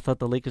Toronto. I thought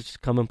the Lakers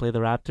should come and play the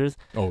Raptors.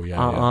 Oh yeah,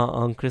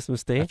 on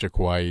Christmas Day after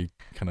Kawhi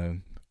kind of.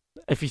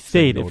 If he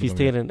stayed in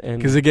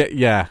because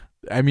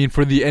I mean,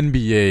 for the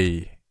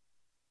NBA,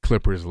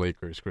 Clippers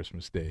Lakers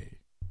Christmas Day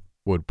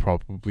would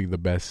probably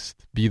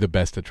be the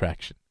best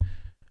attraction,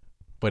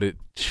 but it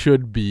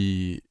should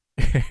be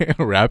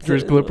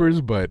Raptors Clippers.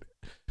 But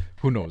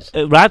Who knows?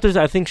 Raptors,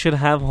 I think, should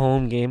have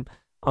home game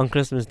on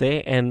Christmas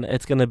Day, and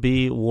it's going to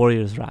be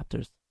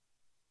Warriors-Raptors.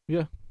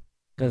 Yeah.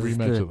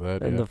 Rematch of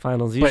that, in yeah. the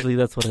finals. Usually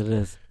that's what it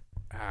is.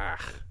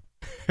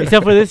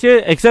 Except for this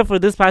year, except for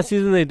this past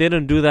season, they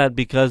didn't do that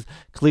because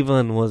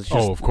Cleveland was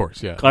just of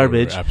course, yeah,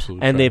 garbage,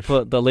 and they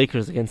put the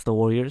Lakers against the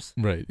Warriors.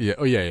 Right? Yeah.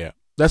 Oh, yeah.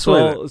 That's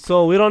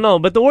so we don't know,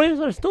 but the Warriors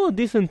are still a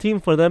decent team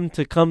for them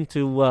to come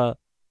to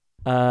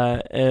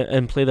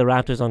and play the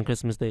Raptors on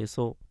Christmas Day.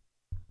 So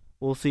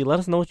we'll see. Let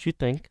us know what you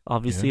think.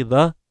 Obviously,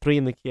 the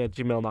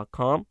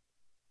 3inthekey@gmail.com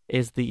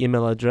is the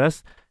email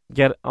address.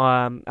 Get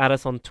at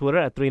us on Twitter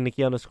at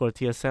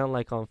 3inthekey_TSN,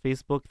 like on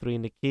Facebook,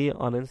 3inthekey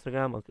on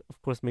Instagram.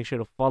 Of course, make sure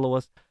to follow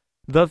us,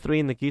 the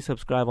 3inthekey.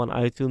 Subscribe on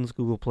iTunes,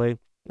 Google Play,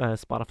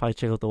 Spotify.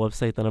 Check out the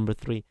website, the number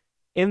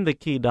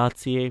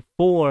 3inthekey.ca.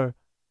 For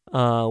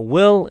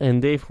Will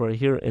and Dave, who are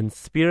here in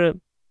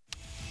spirit.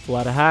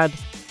 Fuad Ahad,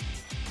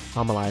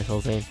 I'm Elias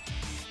Jose.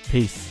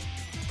 Peace.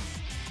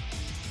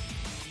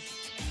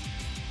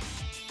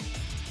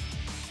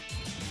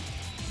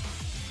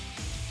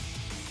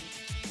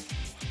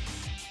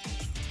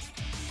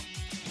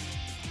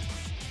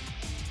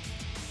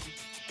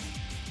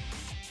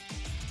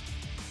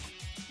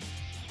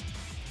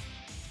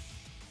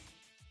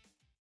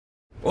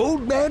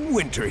 Old Man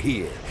Winter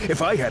here.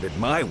 If I had it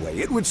my way,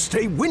 it would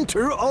stay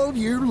winter all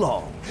year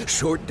long.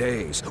 Short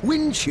days,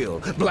 wind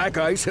chill, black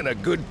ice, and a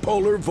good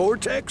polar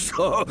vortex.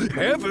 Oh,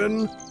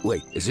 heaven!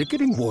 Wait, is it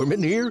getting warm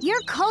in here?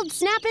 Your cold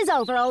snap is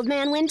over, Old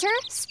Man Winter.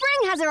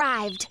 Spring has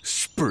arrived.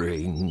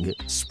 Spring.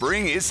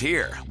 Spring is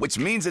here, which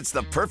means it's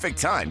the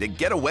perfect time to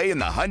get away in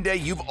the Hyundai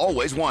you've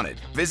always wanted.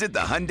 Visit the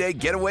Hyundai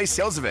Getaway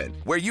Sales Event,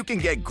 where you can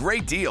get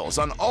great deals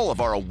on all of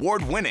our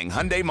award-winning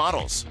Hyundai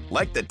models,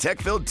 like the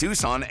tech-filled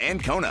Tucson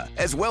and Kona,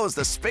 as well as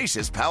the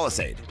spacious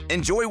Palisade.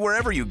 Enjoy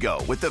wherever you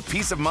go with the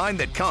peace of mind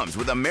that comes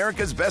with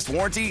America's best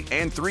warranty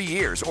and 3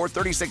 years or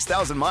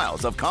 36,000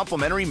 miles of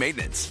complimentary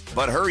maintenance.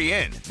 But hurry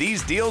in,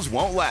 these deals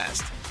won't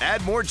last.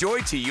 Add more joy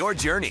to your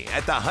journey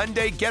at the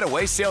Hyundai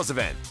Getaway Sales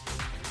Event.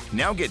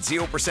 Now get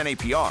 0%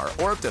 APR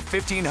or up to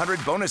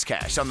 $1,500 bonus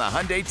cash on the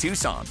Hyundai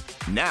Tucson.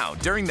 Now,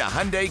 during the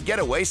Hyundai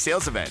Getaway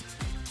Sales Event.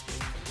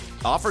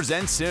 Offers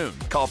end soon.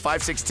 Call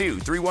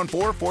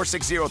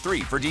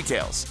 562-314-4603 for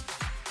details.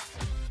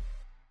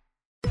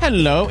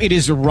 Hello, it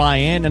is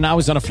Ryan, and I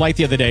was on a flight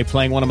the other day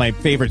playing one of my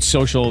favorite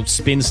social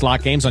spin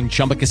slot games on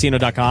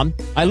ChumbaCasino.com.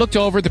 I looked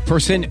over at the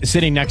person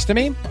sitting next to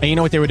me, and you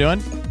know what they were doing?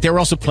 They were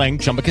also playing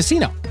Chumba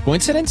Casino.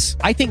 Coincidence?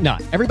 I think not.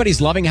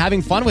 Everybody's loving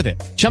having fun with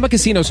it. Chumba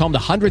Casino is home to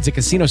hundreds of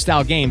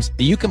casino-style games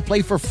that you can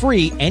play for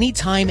free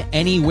anytime,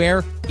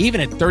 anywhere,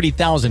 even at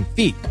 30,000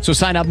 feet. So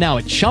sign up now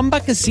at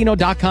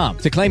ChumbaCasino.com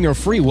to claim your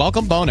free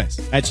welcome bonus.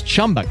 That's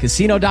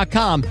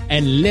ChumbaCasino.com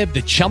and live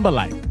the Chumba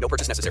life. No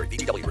purchase necessary.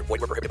 VGW Group.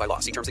 Void where prohibited by law.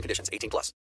 See terms and conditions. 18+.